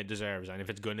that it deserves. And if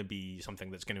it's going to be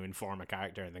something that's going to inform a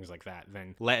character and things like that,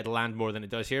 then let it land more than it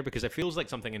does here, because it feels like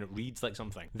something and it reads like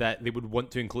something that they would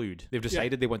want to include. They've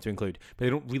decided they want to include, but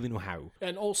they don't really know how.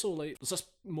 And also, like, there's this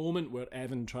moment where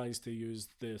Evan tries to use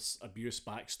this abuse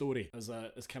backstory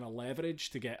as kind of leverage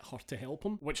to get her to help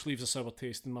him, which leaves a sour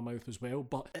taste in my mouth as well,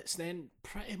 but it's then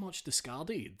pretty much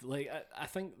discarded. Like, I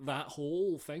think that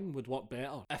whole thing would work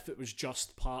better if it was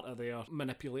just part of their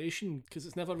manipulation, because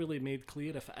it's never really made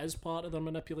clear if it is part of their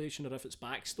manipulation or if it's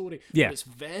backstory. Yeah. But it's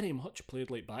very much played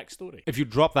like backstory. If you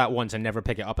drop that once and never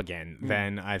pick it up again,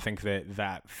 then I think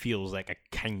that feels like a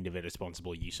kind of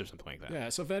irresponsible use of something like that. Yeah,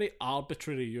 it's a very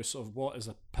arbitrary use of what is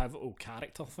a pivotal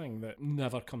character thing that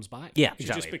never comes back. Yeah, She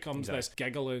exactly, just becomes this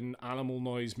giggling, animal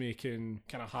noise making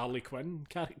kind of Harley Quinn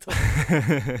character.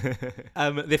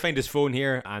 They find his phone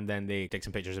here, and then they take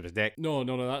some pictures of his dick. No,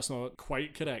 that's not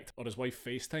quite correct. Or his wife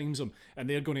FaceTimes him, and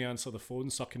they're going to answer the phone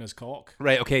sucking his cock.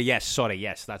 Right, okay, yes,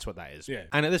 that's what that is. Yeah.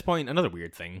 And at this point, another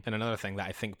weird thing, and another thing that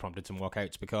I think prompted some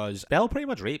walkouts, because Belle pretty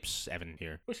much rapes Evan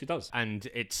here. Well, she does. And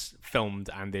it's filmed,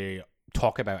 and they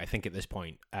talk about, I think at this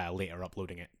point, later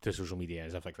uploading it to social media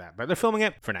and stuff like that. But they're filming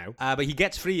it for now. But he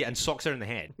gets free and socks her in the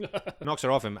head. Knocks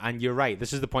her off him. And you're right,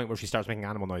 this is the point where she starts making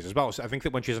animal noise as well. So I think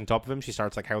that when she's on top of him, she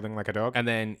starts like howling like a dog. And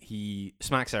then he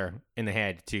smacks her in the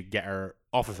head to get her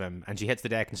off of him. And she hits the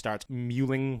deck and starts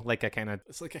mewling like a kind of...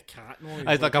 It's like a cat noise.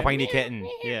 It's like a whiny kitten.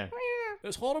 Yeah.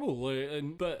 It's horrible,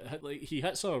 but he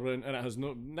hits her and it has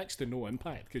next to no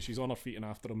impact because she's on her feet and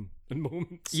after him in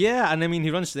moments. Yeah, and I mean,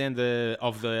 he runs to the end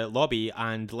of the lobby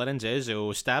and Lorenzo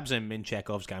Izzo stabs him in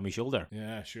Chekhov's gammy shoulder.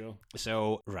 Yeah, sure.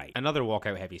 So, right. Another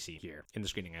walkout heavy scene here in the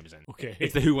screening I was in. Okay.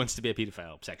 It's the Who Wants to Be a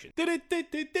Pedophile section.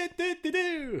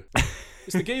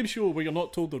 It's the game show where you're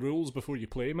not told the rules before you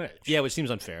play, Mitch. Yeah, which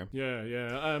seems unfair.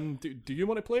 Yeah. Do you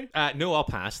want to play? No, I'll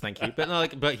pass, thank you. But no,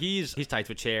 but he's tied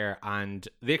to a chair, and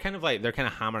they're kind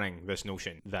of hammering this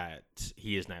notion that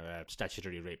he is now a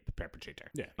statutory rape perpetrator.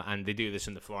 Yeah. And they do this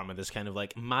in the form of this kind of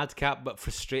like madcap, but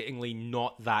frustratingly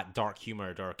not that dark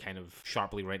humored or kind of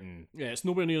sharply written. Yeah, it's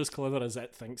nowhere near as clever as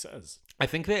it thinks it is. I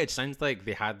think that it sounds like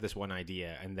they had this one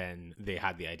idea and then they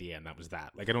had the idea and that was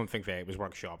that. Like, I don't think that it was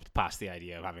workshopped past the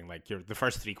idea of having like the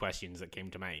first three questions that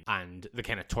came to mind and the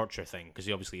kind of torture thing, because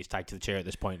he obviously is tied to the chair at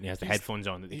this point and he has the headphones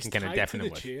on that he can kind of deafen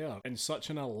him with. He's tied to the chair in such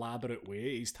an elaborate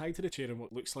way. He's tied to the chair in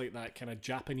what looks like that kind of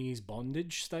Japanese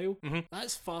bondage style. Mm-hmm.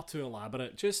 That's far too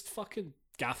elaborate. Just fucking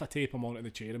gaffer tape him onto the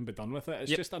chair and be done with it.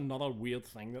 It's just another weird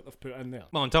thing that they've put in there.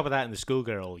 Well, on top of that, in the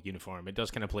schoolgirl uniform, it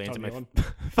does kind of play into my... on.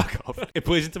 Fuck off. It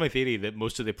plays into my theory that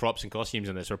most of the props and costumes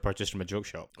in this were purchased from a joke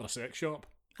shop. Or a sex shop.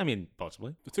 I mean,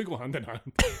 possibly. The two go hand in hand.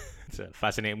 It's a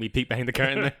fascinating wee peek behind the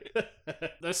curtain there.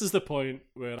 This is the point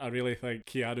where I really think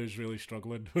Keanu's really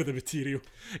struggling with the material.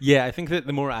 Yeah, I think that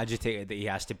the more agitated that he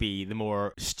has to be, the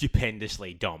more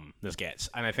stupendously dumb this gets.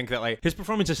 And I think that like his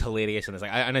performance is hilarious in this.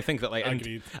 Like, I think that like,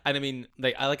 Agreed. And I mean,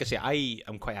 like I say, I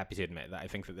am quite happy to admit that I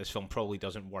think that this film probably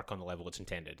doesn't work on the level it's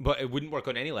intended. But it wouldn't work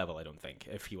on any level, I don't think,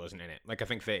 if he wasn't in it. Like, I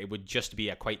think that it would just be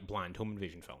a quite bland home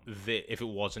invasion film. That if it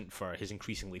wasn't for his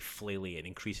increasingly flaily and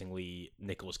increasingly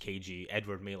Nicolas Cagey,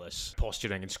 Edward Malis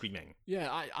posturing and screaming. Yeah,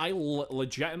 I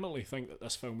legitimately think that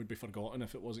this film would be forgotten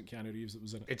if it wasn't Keanu Reeves that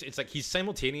was in it. It's like he's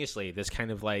simultaneously this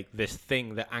kind of like this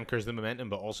thing that anchors the momentum,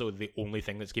 but also the only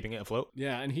thing that's keeping it afloat.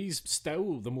 Yeah, and he's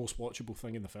still the most watchable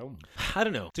thing in the film. I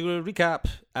don't know. To recap,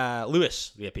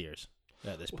 Lewis reappears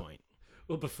at this point.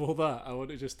 Well, before that, I want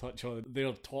to just touch on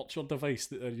their torture device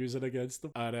that they're using against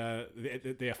them, and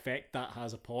the effect that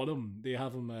has upon them. They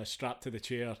have them strapped to the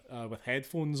chair with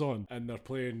headphones on, and they're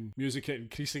playing music at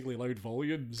increasingly loud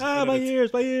volumes. Ah, my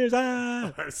ears,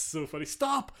 ah! That's so funny.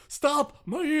 Stop,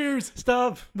 my ears.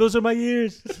 Stop, those are my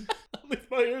ears. Leave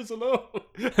my ears alone.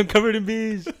 I'm covered in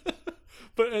bees.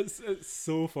 But it's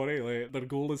so funny. Like, their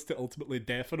goal is to ultimately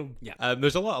deafen them. Yeah.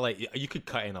 There's a lot of, like, you could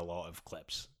cut in a lot of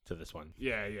clips to this one.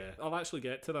 Yeah. I'll actually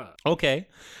get to that. Okay.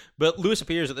 But Lewis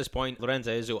appears at this point.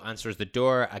 Lorenza Izzo answers the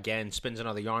door. Again, spins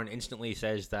another yarn. Instantly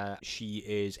says that she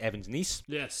is Evan's niece.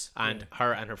 Yes. And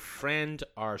her and her friend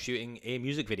are shooting a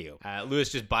music video.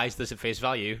 Lewis just buys this at face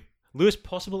value. Lewis,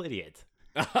 possible idiot.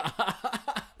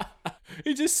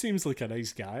 He just seems like a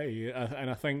nice guy. And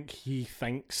I think he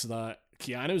thinks that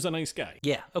Keanu's a nice guy.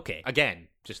 Yeah, okay. Again,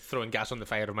 just throwing gas on the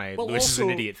fire of my But Lewis is an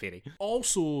also- idiot theory.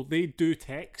 Also, they do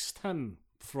text him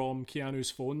from Keanu's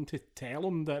phone to tell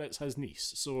him that it's his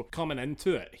niece. So coming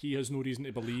into it, he has no reason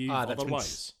to believe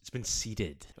otherwise. It's been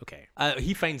seeded. Okay.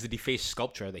 He finds the defaced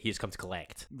sculpture that he has come to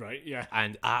collect Right, yeah.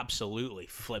 and absolutely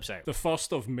flips out. The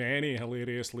first of many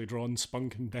hilariously drawn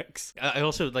spunk and dicks. I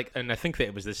also like, and I think that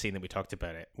it was this scene that we talked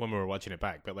about it when we were watching it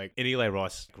back, but like in Eli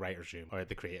Roth's writer's room or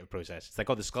the creative process, it's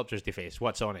like, oh, the sculpture's defaced.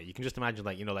 What's on it? You can just imagine,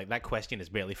 like, you know, like that question is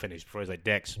barely finished before he's like,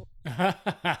 dicks. Do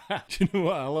you know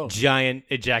what I love? Giant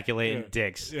ejaculating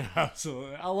dicks. Yeah,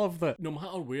 absolutely. I love that no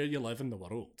matter where you live in the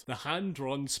world, the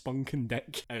hand-drawn spunk and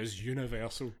dick is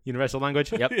universal. Universal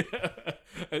language? Yep.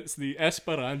 It's the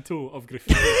Esperanto of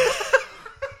graffiti.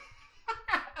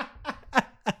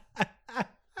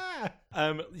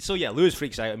 So yeah, Lewis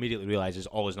freaks out, immediately realizes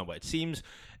all is not what it seems.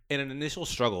 In an initial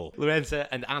struggle, Lorenza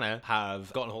and Anna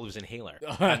have gotten hold of his inhaler.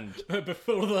 And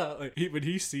Before that, like, when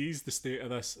he sees the state of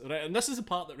this, right, and this is the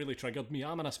part that really triggered me.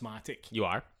 I'm an asthmatic, you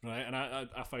are? right, and I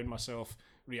found myself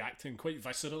reacting quite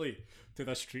viscerally to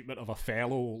this treatment of a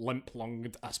fellow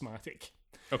limp-lunged asthmatic.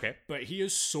 Okay. But he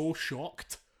is so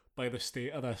shocked by the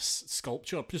state of this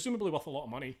sculpture, presumably worth a lot of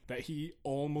money, that he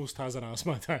almost has an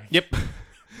asthma attack. Yep.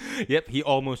 Yep, he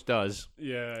almost does.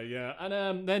 Yeah.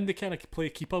 And then they kind of play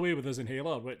keep away with his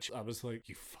inhaler, which I was like,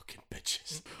 you fucking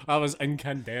bitches. I was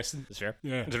incandescent. That's fair.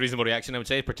 Yeah. It's a reasonable reaction, I would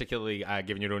say, particularly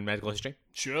given your own medical history.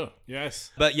 Sure,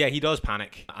 yes. But yeah, he does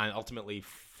panic and ultimately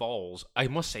falls. I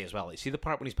must say as well, like, see the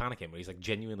part when he's panicking where he's like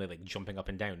genuinely like jumping up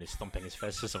and down and thumping his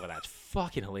fists and stuff like that? It's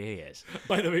fucking hilarious.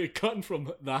 By the way, cutting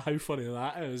from that, how funny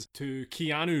that is, to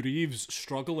Keanu Reeves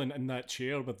struggling in that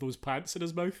chair with those pants in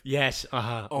his mouth. Yes,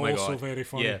 oh my Also god. very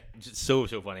funny. Yeah, just so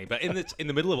funny. But in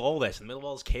the middle of all this, in the middle of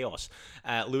all this chaos,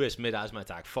 Lewis, mid asthma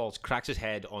attack, falls, cracks his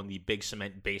head on the big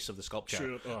cement base of the sculpture,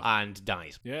 Sure. Oh. and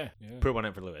dies. Yeah. Pour one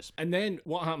out for Lewis. And then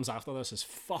what happens after this is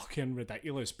fucking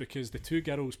ridiculous because the two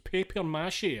girls paper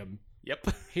mache him, Yep.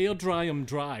 hair dry him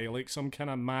dry like some kind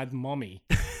of mad mummy,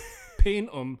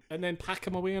 paint him, and then pack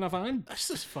him away in a van. This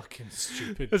is fucking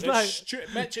stupid. It's not-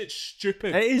 Mitch, it's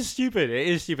stupid. It is stupid.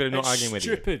 I'm not It's arguing with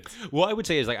stupid. you. What I would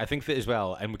say is, like, I think that as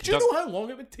well, and we can Do you talk- know how long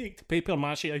it would take to paper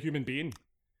mache a human being?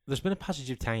 There's been a passage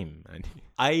of time, and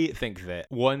I think that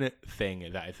one thing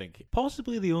that I think,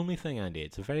 possibly the only thing, Andy,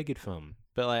 it's a very good film,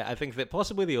 but like, I think that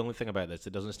possibly the only thing about this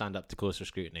that doesn't stand up to closer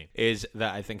scrutiny is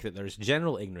that I think that there's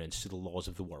general ignorance to the laws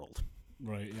of the world.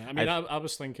 Right, yeah. I mean, I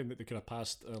was thinking that they could have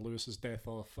passed Lewis's death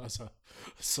off as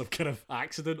some kind of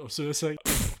accident or suicide.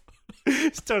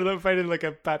 Started out finding like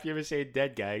a papier-mâché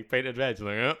dead guy painted red.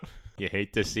 Like, oh, you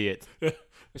hate to see it.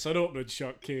 It's an open and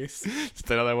shut case. It's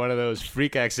another one of those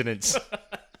freak accidents.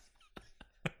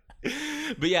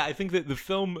 But yeah, I think that the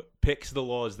film picks the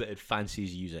laws that it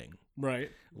fancies using. Right.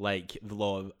 Like the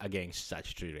law against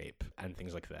statutory rape and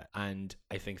things like that. And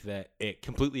I think that it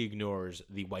completely ignores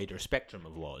the wider spectrum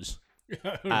of laws.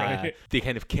 Right. They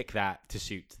kind of kick that to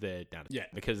suit the narrative. Yeah.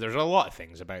 Because there's a lot of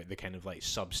things about the kind of like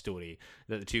sub-story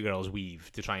that the two girls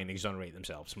weave to try and exonerate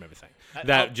themselves from everything.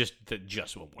 That just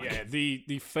won't work. Yeah,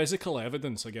 the physical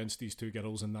evidence against these two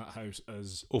girls in that house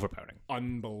is Overpowering.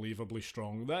 unbelievably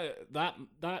strong.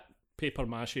 That paper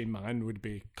mache man would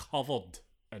be covered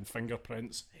in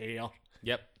fingerprints, hair,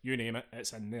 Yep. you name it,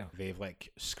 it's in there. They've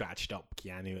like scratched up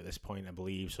Keanu at this point, I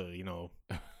believe, so you know,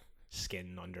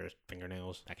 skin under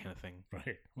fingernails, that kind of thing.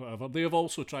 Right, whatever. They have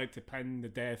also tried to pin the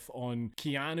death on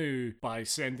Keanu by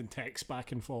sending texts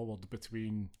back and forward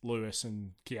between Lewis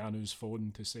and Keanu's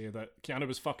phone to say that Keanu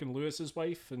was fucking Lewis's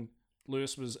wife and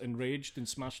Lewis was enraged and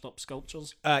smashed up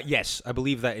sculptures. Yes, I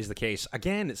believe that is the case.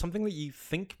 Again, it's something that you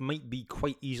think might be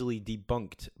quite easily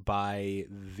debunked by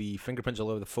the fingerprints all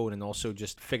over the phone and also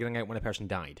just figuring out when a person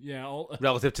died. Yeah,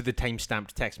 Relative to the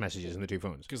time-stamped text messages in the two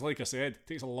phones. because like I said, it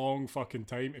takes a long fucking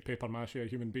time to paper mache a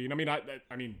human being. I mean, I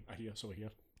hear, so I hear.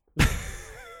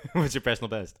 What's your personal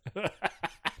best?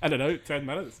 In and out, 10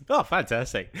 minutes. Oh,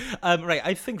 fantastic. Right,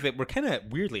 I think that we're kind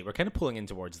of pulling in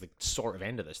towards the sort of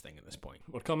end of this thing at this point.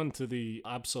 We're coming to the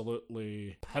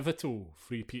absolutely pivotal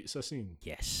free pizza scene.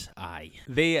 Yes, aye.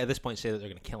 They, at this point, say that they're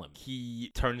going to kill him.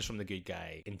 He turns from the good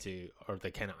guy or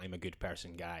the kind of I'm a good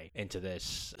person guy, into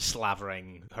this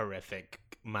slavering, horrific,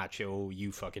 macho,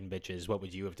 you fucking bitches, what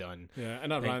would you have done? Yeah,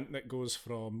 and a rant that goes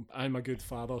from I'm a good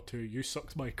father to you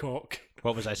sucked my cock.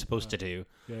 What was I supposed to do?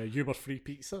 Yeah, you were free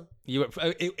pizza.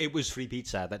 It was free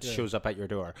pizza that shows up at your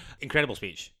door. Incredible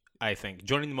speech, I think.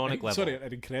 Johnny Mnemonic level. Sorry,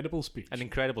 an incredible speech. An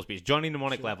incredible speech. Johnny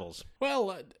Mnemonic levels.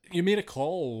 Well, you may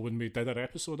recall when we did our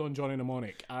episode on Johnny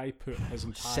Mnemonic, I put his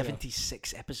entire...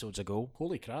 76 episodes ago.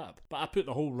 Holy crap. But I put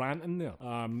the whole rant in there.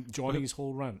 Johnny's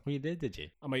whole rant. Well, you did you?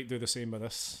 I might do the same with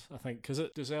this, I think, because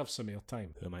it deserves some more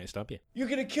time. Who might stop you? You're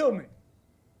gonna kill me.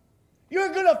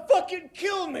 You're gonna fucking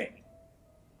kill me.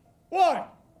 Why?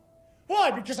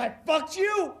 Why? Because I fucked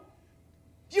you?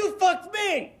 You fucked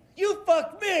me. You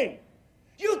fucked me.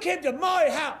 You came to my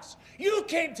house. You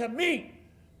came to me.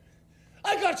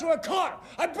 I got you a car.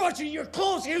 I brought you your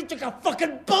clothes and you took a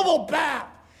fucking bubble bath.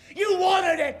 You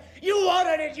wanted it. You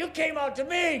wanted it. You came out to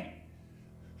me.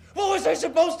 What was I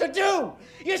supposed to do?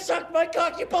 You sucked my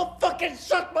cock. You both fucking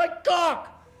sucked my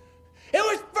cock. It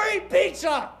was free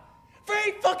pizza.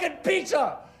 Free fucking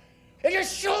pizza. It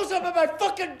just shows up at my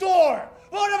fucking door.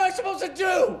 What am I supposed to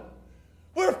do?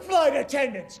 We're flight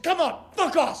attendants. Come on,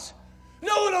 fuck us.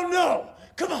 No one will know.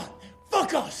 Come on,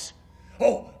 fuck us.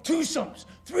 Oh, twosomes,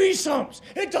 threesomes.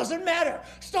 It doesn't matter.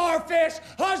 Starfish,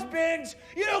 husbands.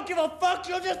 You don't give a fuck.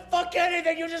 You'll just fuck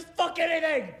anything. You just fuck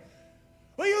anything.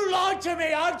 Well, you lied to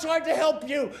me. I tried to help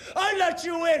you. I let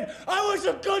you in. I was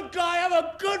a good guy. I'm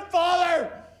a good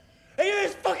father. And you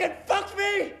just fucking fucked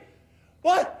me?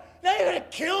 What? Now you're gonna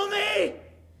kill me?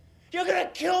 You're gonna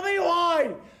kill me?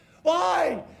 Why?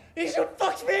 Why? You should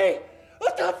fuck me?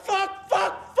 What the fuck?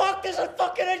 Fuck! This is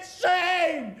fucking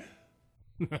insane!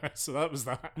 So that was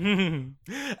that.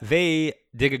 They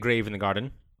dig a grave in the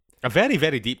garden. A very,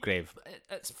 very deep grave.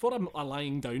 It's for a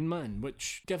lying down man,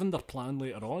 which, given their plan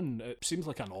later on, it seems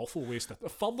like an awful a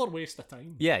further waste of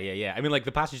time. Yeah. I mean, like,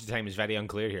 the passage of time is very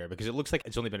unclear here because it looks like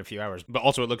it's only been a few hours, but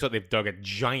also it looks like they've dug a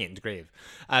giant grave.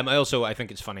 I think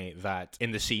it's funny that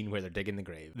in the scene where they're digging the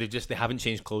grave, they haven't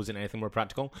changed clothes in anything more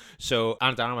practical. So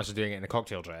Anna de Armas is doing it in a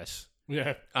cocktail dress.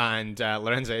 Yeah. And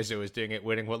Lorenza Izzo is doing it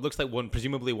wearing what looks like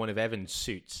presumably one of Evan's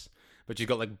suits, but she's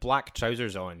got like black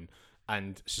trousers on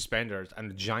and suspenders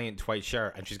and a giant white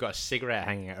shirt, and she's got a cigarette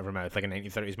hanging out of her mouth like a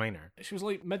 1930s miner. She was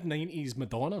like mid-90s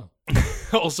Madonna.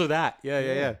 Also that.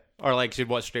 Yeah. Or like she'd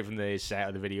watch straight from the set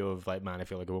of the video of like, man, I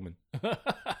feel like a woman.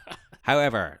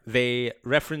 However, they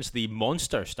reference the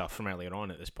monster stuff from earlier on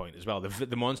at this point as well.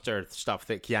 The monster stuff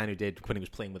that Keanu did when he was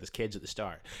playing with his kids at the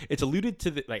start. It's alluded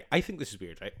to I think this is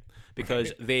weird, right?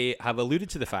 Because they have alluded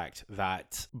to the fact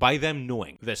that by them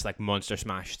knowing this like monster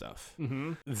smash stuff,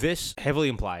 this heavily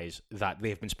implies that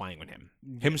they've been spying on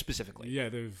him specifically. Yeah,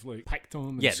 they've like picked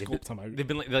him and scoped him out. They've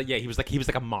been he was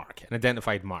like a mark, an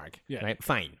identified mark. Yeah. Right?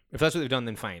 Fine. If that's what they've done,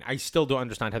 then fine. I still don't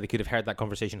understand how they could have heard that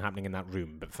conversation happening in that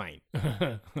room, but fine.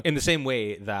 In the same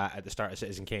way that at the start of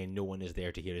Citizen Kane, no one is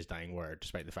there to hear his dying word,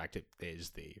 despite the fact it is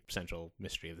the central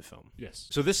mystery of the film. Yes.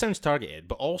 So this sounds targeted,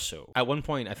 but also, at one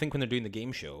point, I think when they're doing the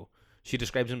game show, she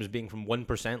describes him as being from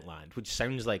 1% land, which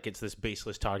sounds like it's this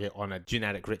baseless target on a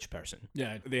genetic rich person.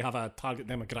 Yeah, they have a target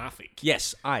demographic.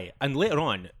 Yes, aye. And later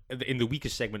on, in the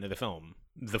weakest segment of the film,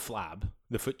 the flab,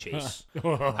 the foot chase,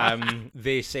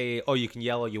 they say, oh, you can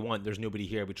yell all you want, there's nobody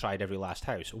here, we tried every last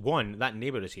house. One, that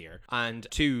neighbour is here, and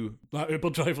two... That Uber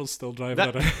driver's still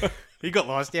driving around. He got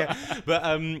lost, yeah.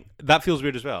 But that feels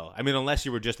weird as well. I mean, unless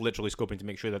you were just literally scoping to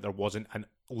make sure that there wasn't a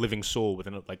living soul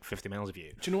within like 50 miles of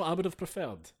you. Do you know what I would have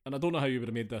preferred? And I don't know how you would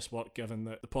have made this work, given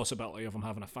that the possibility of him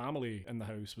having a family in the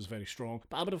house was very strong.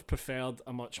 But I would have preferred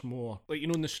a much more, like, you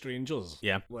know, in The Strangers.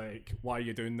 Yeah. Like, why are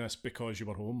you doing this? Because you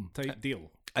were home type deal.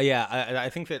 Yeah, I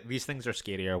think that these things are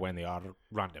scarier when they are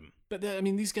random. But, I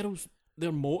mean, these girls...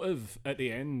 Their motive at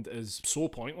the end is so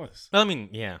pointless. Well, I mean,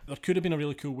 yeah. There could have been a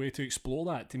really cool way to explore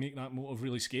that, to make that motive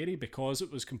really scary, because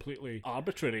it was completely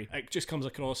arbitrary. It just comes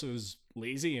across as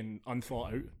lazy and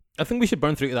unthought out. I think we should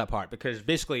burn through to that part, because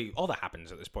basically all that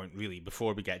happens at this point, really,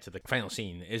 before we get to the final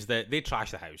scene, is that they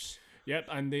trash the house. Yep,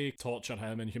 and they torture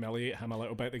him and humiliate him a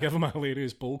little bit. They give him a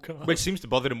hilarious bowl cut. Which seems to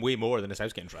bother him way more than his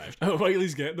house getting trashed. While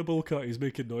he's getting the bowl cut, he's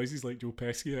making noises like Joe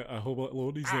Pesci at a Home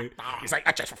Alone. He's like,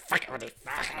 I just fucking with you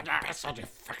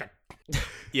fucking...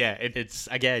 Yeah, it's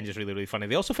again just really, really funny.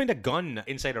 They also find a gun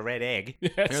inside a red egg.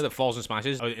 Yes. You know, that falls and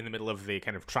smashes in the middle of the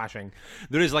kind of trashing.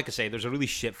 There is, like I say, there's a really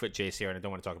shit foot chase here, and I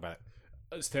don't want to talk about it.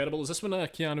 It's terrible. Is this when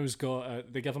Keanu's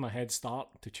got, they give him a head start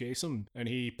to chase him, and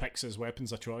he picks his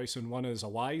weapons of choice, and one is a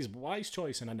wise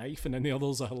choice and a knife, and then the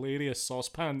other's a hilarious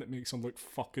saucepan that makes him look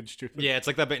fucking stupid. Yeah, it's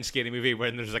like that bit in Scary Movie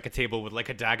where there's like a table with like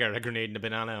a dagger, a grenade, and a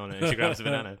banana on it, and she grabs the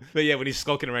banana. But yeah, when he's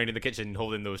skulking around in the kitchen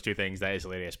holding those two things, that is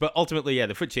hilarious. But ultimately, yeah,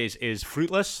 the foot chase is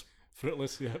fruitless.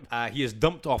 Fruitless, yeah. He is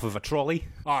dumped off of a trolley.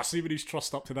 See when he's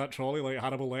trussed up to that trolley like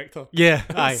Hannibal Lecter. Yeah,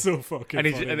 That's so fucking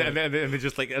and funny. and they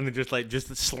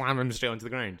just slam him straight onto the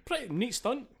ground. Pretty neat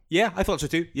stunt. Yeah, I thought so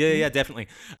too. Yeah, definitely.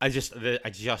 I just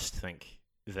think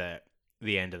that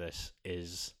the end of this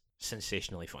is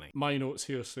sensationally funny. My notes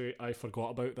here say I forgot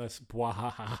about this.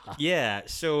 Bwahaha. Yeah,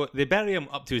 so they bury him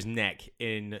up to his neck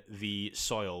in the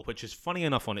soil, which is funny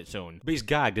enough on its own, but he's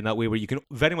gagged in that way where you can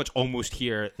very much almost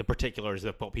hear the particulars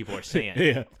of what people are saying.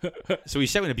 Yeah. So he's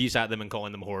shouting abuse at them and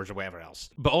calling them whores or whatever else.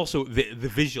 But also the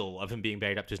visual of him being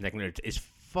buried up to his neck in there is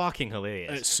fucking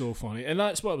hilarious. It's so funny. And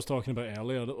that's what I was talking about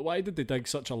earlier. Why did they dig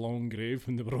such a long grave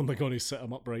when they were only going to sit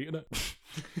him upright in it?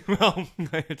 Well,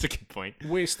 it's a good point.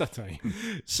 Waste of time.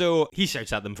 So he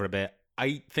shouts at them for a bit.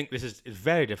 I think this is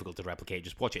very difficult to replicate.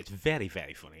 Just watch it. It's very,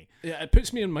 very funny. Yeah, it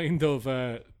puts me in mind of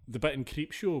the bit in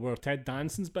Creepshow where Ted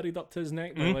Danson's buried up to his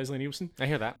neck by Leslie Nielsen. I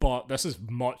hear that. But this is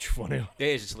much funnier. It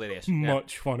is. It's hilarious. Yeah.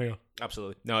 Much funnier.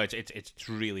 Absolutely. No, it's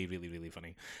really, really, really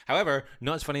funny. However,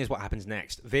 not as funny as what happens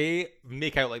next. They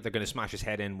make out like they're going to smash his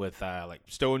head in with like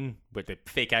stone, but they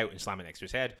fake out and slam it next to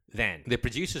his head. Then they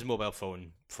produce his mobile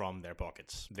phone from their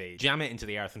pockets. They jam it into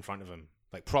the earth in front of him,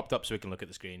 like propped up so he can look at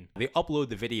the screen. They upload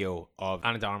the video of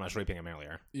Anna de Armas raping him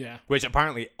earlier. Yeah. Which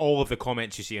apparently all of the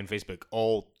comments you see on Facebook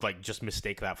all like just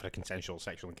mistake that for a consensual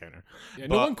sexual encounter. Yeah,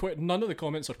 But- none of the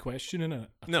comments are questioning it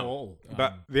at all.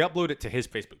 But they upload it to his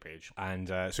Facebook page, and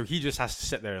so he just has to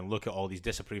sit there and look at all these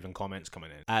disapproving comments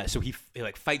coming in. So he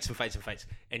like fights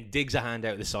and digs a hand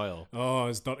out of the soil. Oh,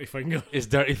 his dirty finger. His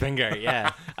dirty finger,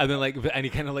 yeah. And then and he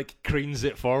kind of like cranes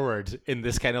it forward in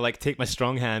this kind of like take my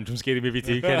strong hand from Scary Movie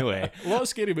 2 kind of way. A lot of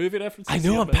Scary Movie references. I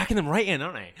know, here, I'm but packing them right in,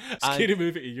 aren't I? Scary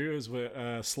Movie to you is what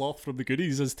Sloth from the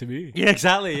Goodies is to me. Yeah,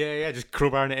 exactly. Yeah, just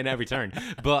crowbarring it in every turn.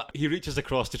 But he reaches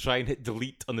across to try and hit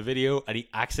delete on the video, and he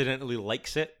accidentally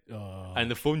likes it. And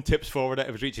the phone tips forward out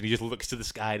of his reach, and he just looks to the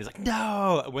sky and he's like,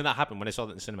 no! When that happened, when I saw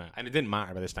that in the cinema, and it didn't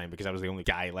matter by this time because I was the only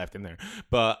guy left in there.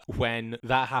 But when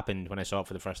that happened, when I saw it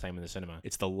for the first time in the cinema,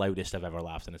 it's the loudest I've ever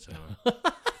laughed in a cinema.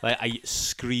 Like, I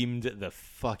screamed the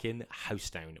fucking house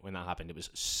down when that happened. It was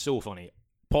so funny.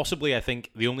 Possibly, I think,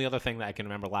 the only other thing that I can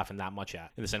remember laughing that much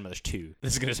at in the cinema, there's two.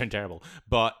 This is going to sound terrible.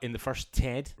 But in the first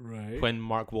Ted, Right. when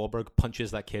Mark Wahlberg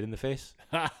punches that kid in the face,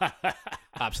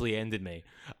 absolutely ended me.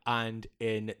 And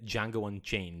in Django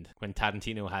Unchained, when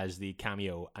Tarantino has the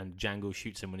cameo and Django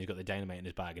shoots him when he's got the dynamite in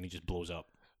his bag and he just blows up.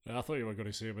 I thought you were going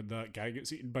to say when that guy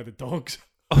gets eaten by the dogs.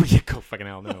 Oh, yeah, go fucking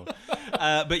hell, no.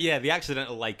 But yeah, the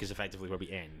accidental like is effectively where we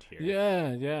end here.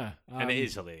 Yeah. And it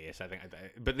is hilarious, I think.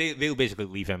 But they'll basically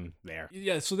leave him there.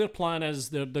 Yeah, so their plan is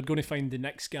they're going to find the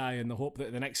next guy in the hope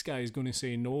that the next guy is going to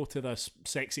say no to this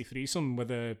sexy threesome with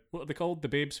what are they called? The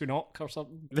babes who knock or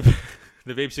something?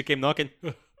 The babes who came knocking.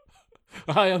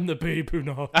 I am the babe who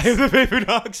knocks. I am the babe who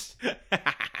knocks.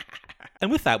 And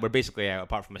with that, we're basically out,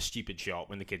 apart from a stupid shot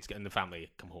when the kids and the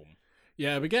family come home.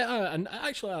 Yeah, we get and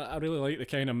actually I really like the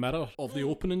kind of mirror of the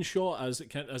opening shot as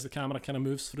the camera kind of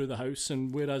moves through the house,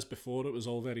 and whereas before it was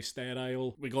all very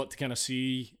sterile, we got to kind of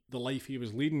see the life he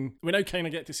was leading. We now kind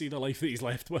of get to see the life that he's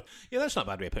left with. Yeah, that's not a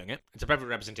bad way of putting it. It's a perfect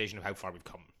representation of how far we've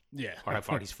come. Yeah. Or how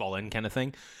far he's fallen, kind of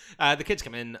thing. The kids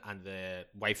come in, and the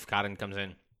wife, Karen, comes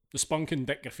in. The spunk and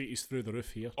dick graffiti's through the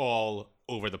roof here. All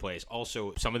over the place.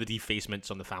 Also, some of the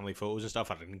defacements on the family photos and stuff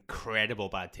had an incredible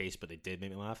bad taste, but they did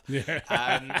make me laugh. Yeah.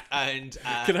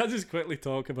 Can I just quickly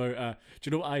talk about? Do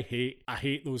you know what I hate? I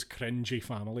hate those cringy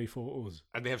family photos.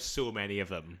 And they have so many of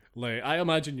them. Like, I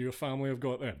imagine your family have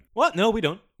got them. What? No, we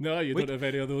don't. No, you don't have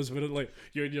any of those where like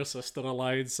you and your sister are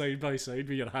lying side by side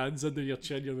with your hands under your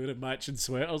chin, you're wearing matching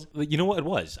sweaters. You know what it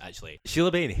was, actually? Sheila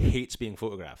Bain hates being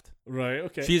photographed. Right,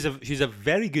 okay. She's a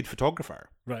very good photographer.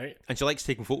 Right. And she likes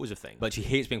taking photos of things, but she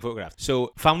hates being photographed.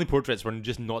 So family portraits were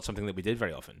just not something that we did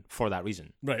very often for that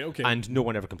reason. Right, okay. And no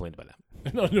one ever complained about that.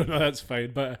 No, that's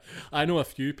fine. But I know a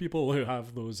few people who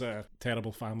have those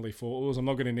terrible family photos. I'm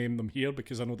not going to name them here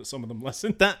because I know that some of them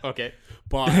listen. Okay.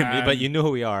 But But you know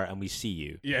who we are, and we see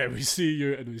you. yeah, we see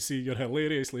you and we see your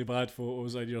hilariously bad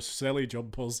photos and your silly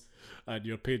jumpers and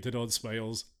your painted on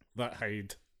smiles that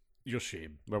hide your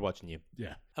shame. We're watching you.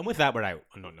 Yeah. And with that, we're out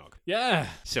on Knock Knock. Yeah.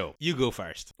 So, you go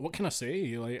first. What can I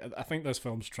say? Like, I think this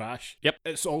film's trash. Yep.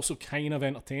 It's also kind of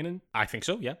entertaining. I think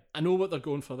so, yeah. I know what they're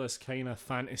going for, this kind of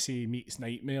fantasy meets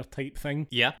nightmare type thing.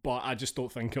 Yeah. But I just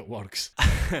don't think it works.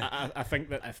 I think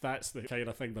that if that's the kind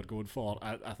of thing they're going for,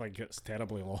 I think it's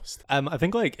terribly lost. I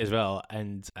think, like, as well,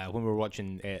 and when we were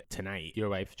watching it tonight, your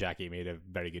wife, Jackie, made a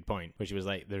very good point, where she was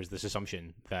like, there's this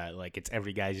assumption that, like, it's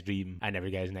every guy's dream and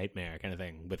every guy's nightmare kind of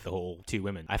thing with the whole two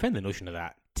women. I find the notion of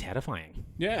that terrifying.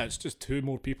 Yeah, it's just two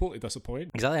more people to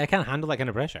disappoint. Exactly, I can't handle that kind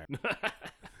of pressure.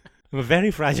 I'm a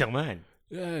very fragile man.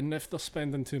 Yeah, and if they're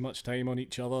spending too much time on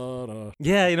each other, or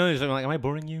Yeah, you know, it's like, am I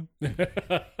boring you?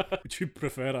 would you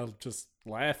prefer I just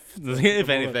left? if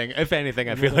anything,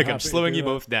 I feel like I'm slowing you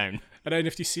both down. And then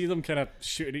if you see them kind of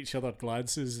shooting each other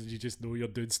glances, you just know you're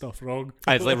doing stuff wrong.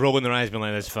 It's like rolling their eyes, being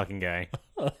like, this fucking guy.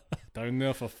 Down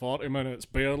there for 40 minutes,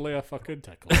 barely a fucking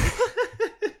tickle.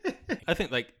 I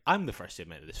think, like, I'm the first to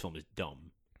admit that this film is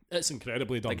dumb. It's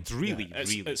incredibly dumb. Like, it's really,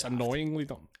 it's daft. annoyingly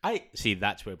dumb. I see,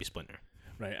 that's where we splinter.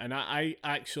 Right, and I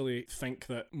actually think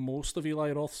that most of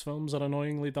Eli Roth's films are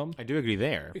annoyingly dumb. I do agree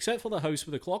there. Except for The House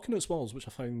with the Clock in its Walls, which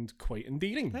I found quite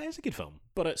endearing. That is a good film.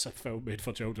 But it's a film made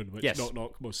for children, which Yes. Knock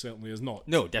Knock most certainly is not.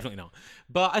 No, definitely not.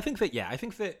 But I think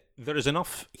that there is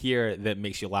enough here that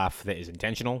makes you laugh that is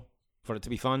intentional for it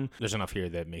to be fun. There's enough here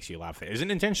that makes you laugh that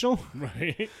isn't intentional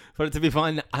Right. for it to be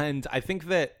fun. And I think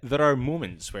that there are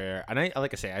moments where, and I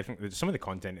like I say, I think that some of the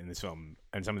content in this film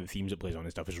and some of the themes it plays on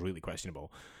and stuff is really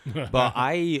questionable. But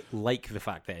I like the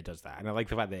fact that it does that, and I like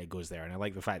the fact that it goes there, and I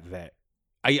like the fact that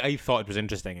I thought it was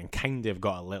interesting and kind of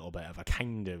got a little bit of a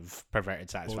kind of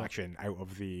perverted satisfaction out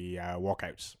of the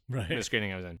walkouts. Right. The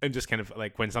screening I was in. And just kind of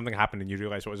like when something happened and you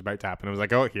realised what was about to happen, I was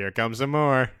like, oh, here comes some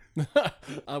more.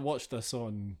 I watched this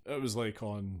on, it was like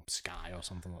on Sky or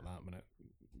something like that when it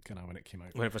came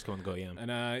out. When it first came on the go, yeah.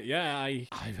 And I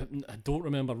don't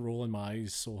remember rolling my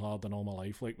eyes so hard in all my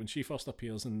life. Like when she first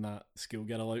appears in that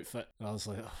schoolgirl outfit, I was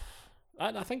like, ugh.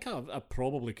 I think I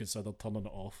probably considered turning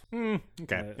it off.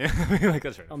 Okay. Right. Like,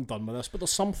 that's right. I'm done with this. But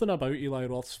there's something about Eli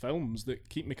Roth's films that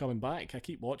keep me coming back. I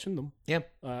keep watching them. Yeah.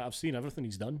 I've seen everything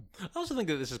he's done. I also think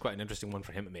that this is quite an interesting one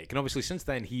for him to make. And obviously since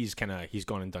then he's gone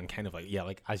and done kind of like, yeah,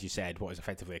 like as you said, what is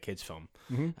effectively a kid's film.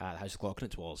 Has a Clock on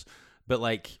its Walls. But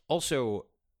like also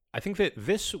I think that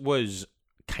this was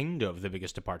kind of the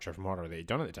biggest departure from horror that he'd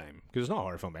done at the time, because it's not a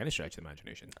horror film by any stretch of the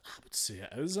imagination. I would say it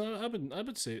is. I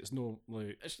would say it's no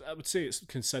like. I would say it's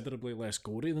considerably less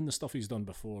gory than the stuff he's done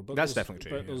before. But That's definitely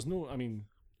true. But there's no. I mean,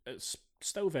 it's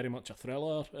still very much a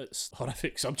thriller. It's a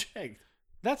horrific subject.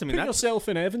 Put yourself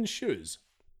in Evan's shoes.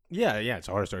 Yeah, it's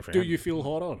a horror story for Do him. you feel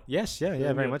horror? Yes,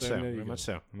 very much so. Very much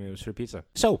so. I mean, it was for pizza.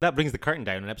 So that brings the curtain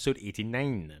down on episode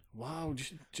 89. Wow, do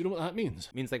you know what that means?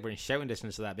 It means like we're in shouting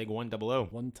distance to that big 100.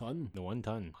 1 ton. The 1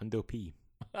 ton. Hundo P.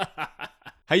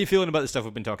 How you feeling about the stuff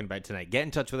we've been talking about tonight? Get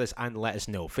in touch with us and let us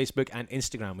know. Facebook and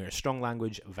Instagram, we are Strong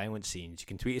Language Violent Scenes. You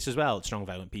can tweet us as well at Strong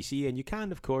Violent PC, and you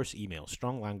can, of course, email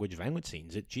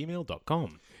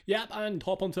stronglanguageviolentscenes@gmail.com. Yep, and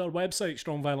hop onto our website,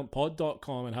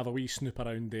 strongviolentpod.com, and have a wee snoop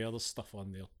around there. There's stuff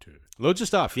on there too. Loads of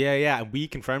stuff, yeah. And we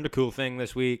confirmed a cool thing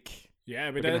this week.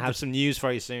 Yeah, We're going to have some news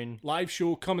for you soon. Live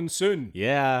show coming soon.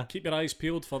 Yeah. Keep your eyes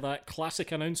peeled for that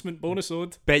classic announcement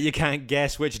bonus-ode. Bet you can't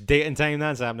guess which date and time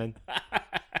that's happening.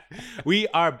 We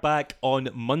are back on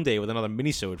Monday with another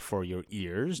mini-sode for your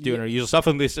ears, doing our usual stuff,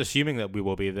 at least assuming that we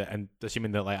will be, and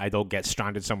assuming that like I don't get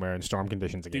stranded somewhere in storm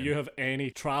conditions again. Do you have any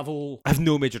travel? I have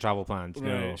no major travel plans.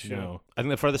 Right, sure. No. I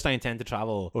think the furthest I intend to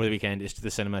travel over the weekend is to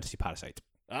the cinema to see Parasite.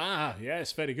 Ah,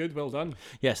 yes, very good, well done.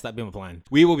 Yes, that'd be my plan.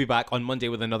 We will be back on Monday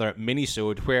with another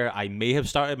mini-sode where I may have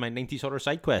started my 90s horror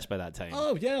side quest by that time.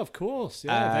 Oh, yeah, of course.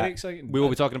 Yeah, very exciting. We will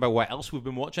be talking about what else we've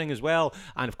been watching as well.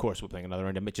 And, of course, we're playing another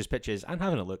round of Mitch's Pitches and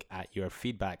having a look at your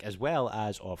feedback, as well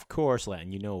as, of course,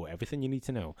 letting you know everything you need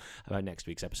to know about next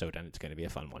week's episode, and it's going to be a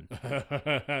fun one.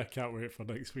 Can't wait for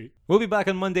next week. We'll be back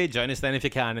on Monday. Join us then if you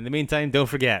can. In the meantime, don't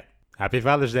forget, Happy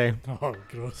Father's Day. Oh,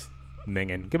 gross.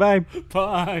 Minging. Goodbye.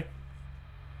 Bye.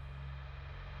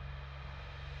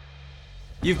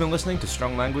 You've been listening to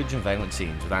Strong Language and Violent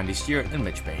Scenes with Andy Stewart and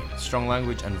Mitch Bain. Strong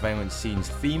Language and Violent Scenes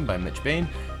theme by Mitch Bain,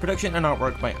 production and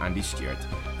artwork by Andy Stewart.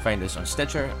 Find us on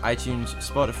Stitcher, iTunes,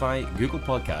 Spotify, Google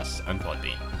Podcasts and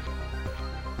Podbean.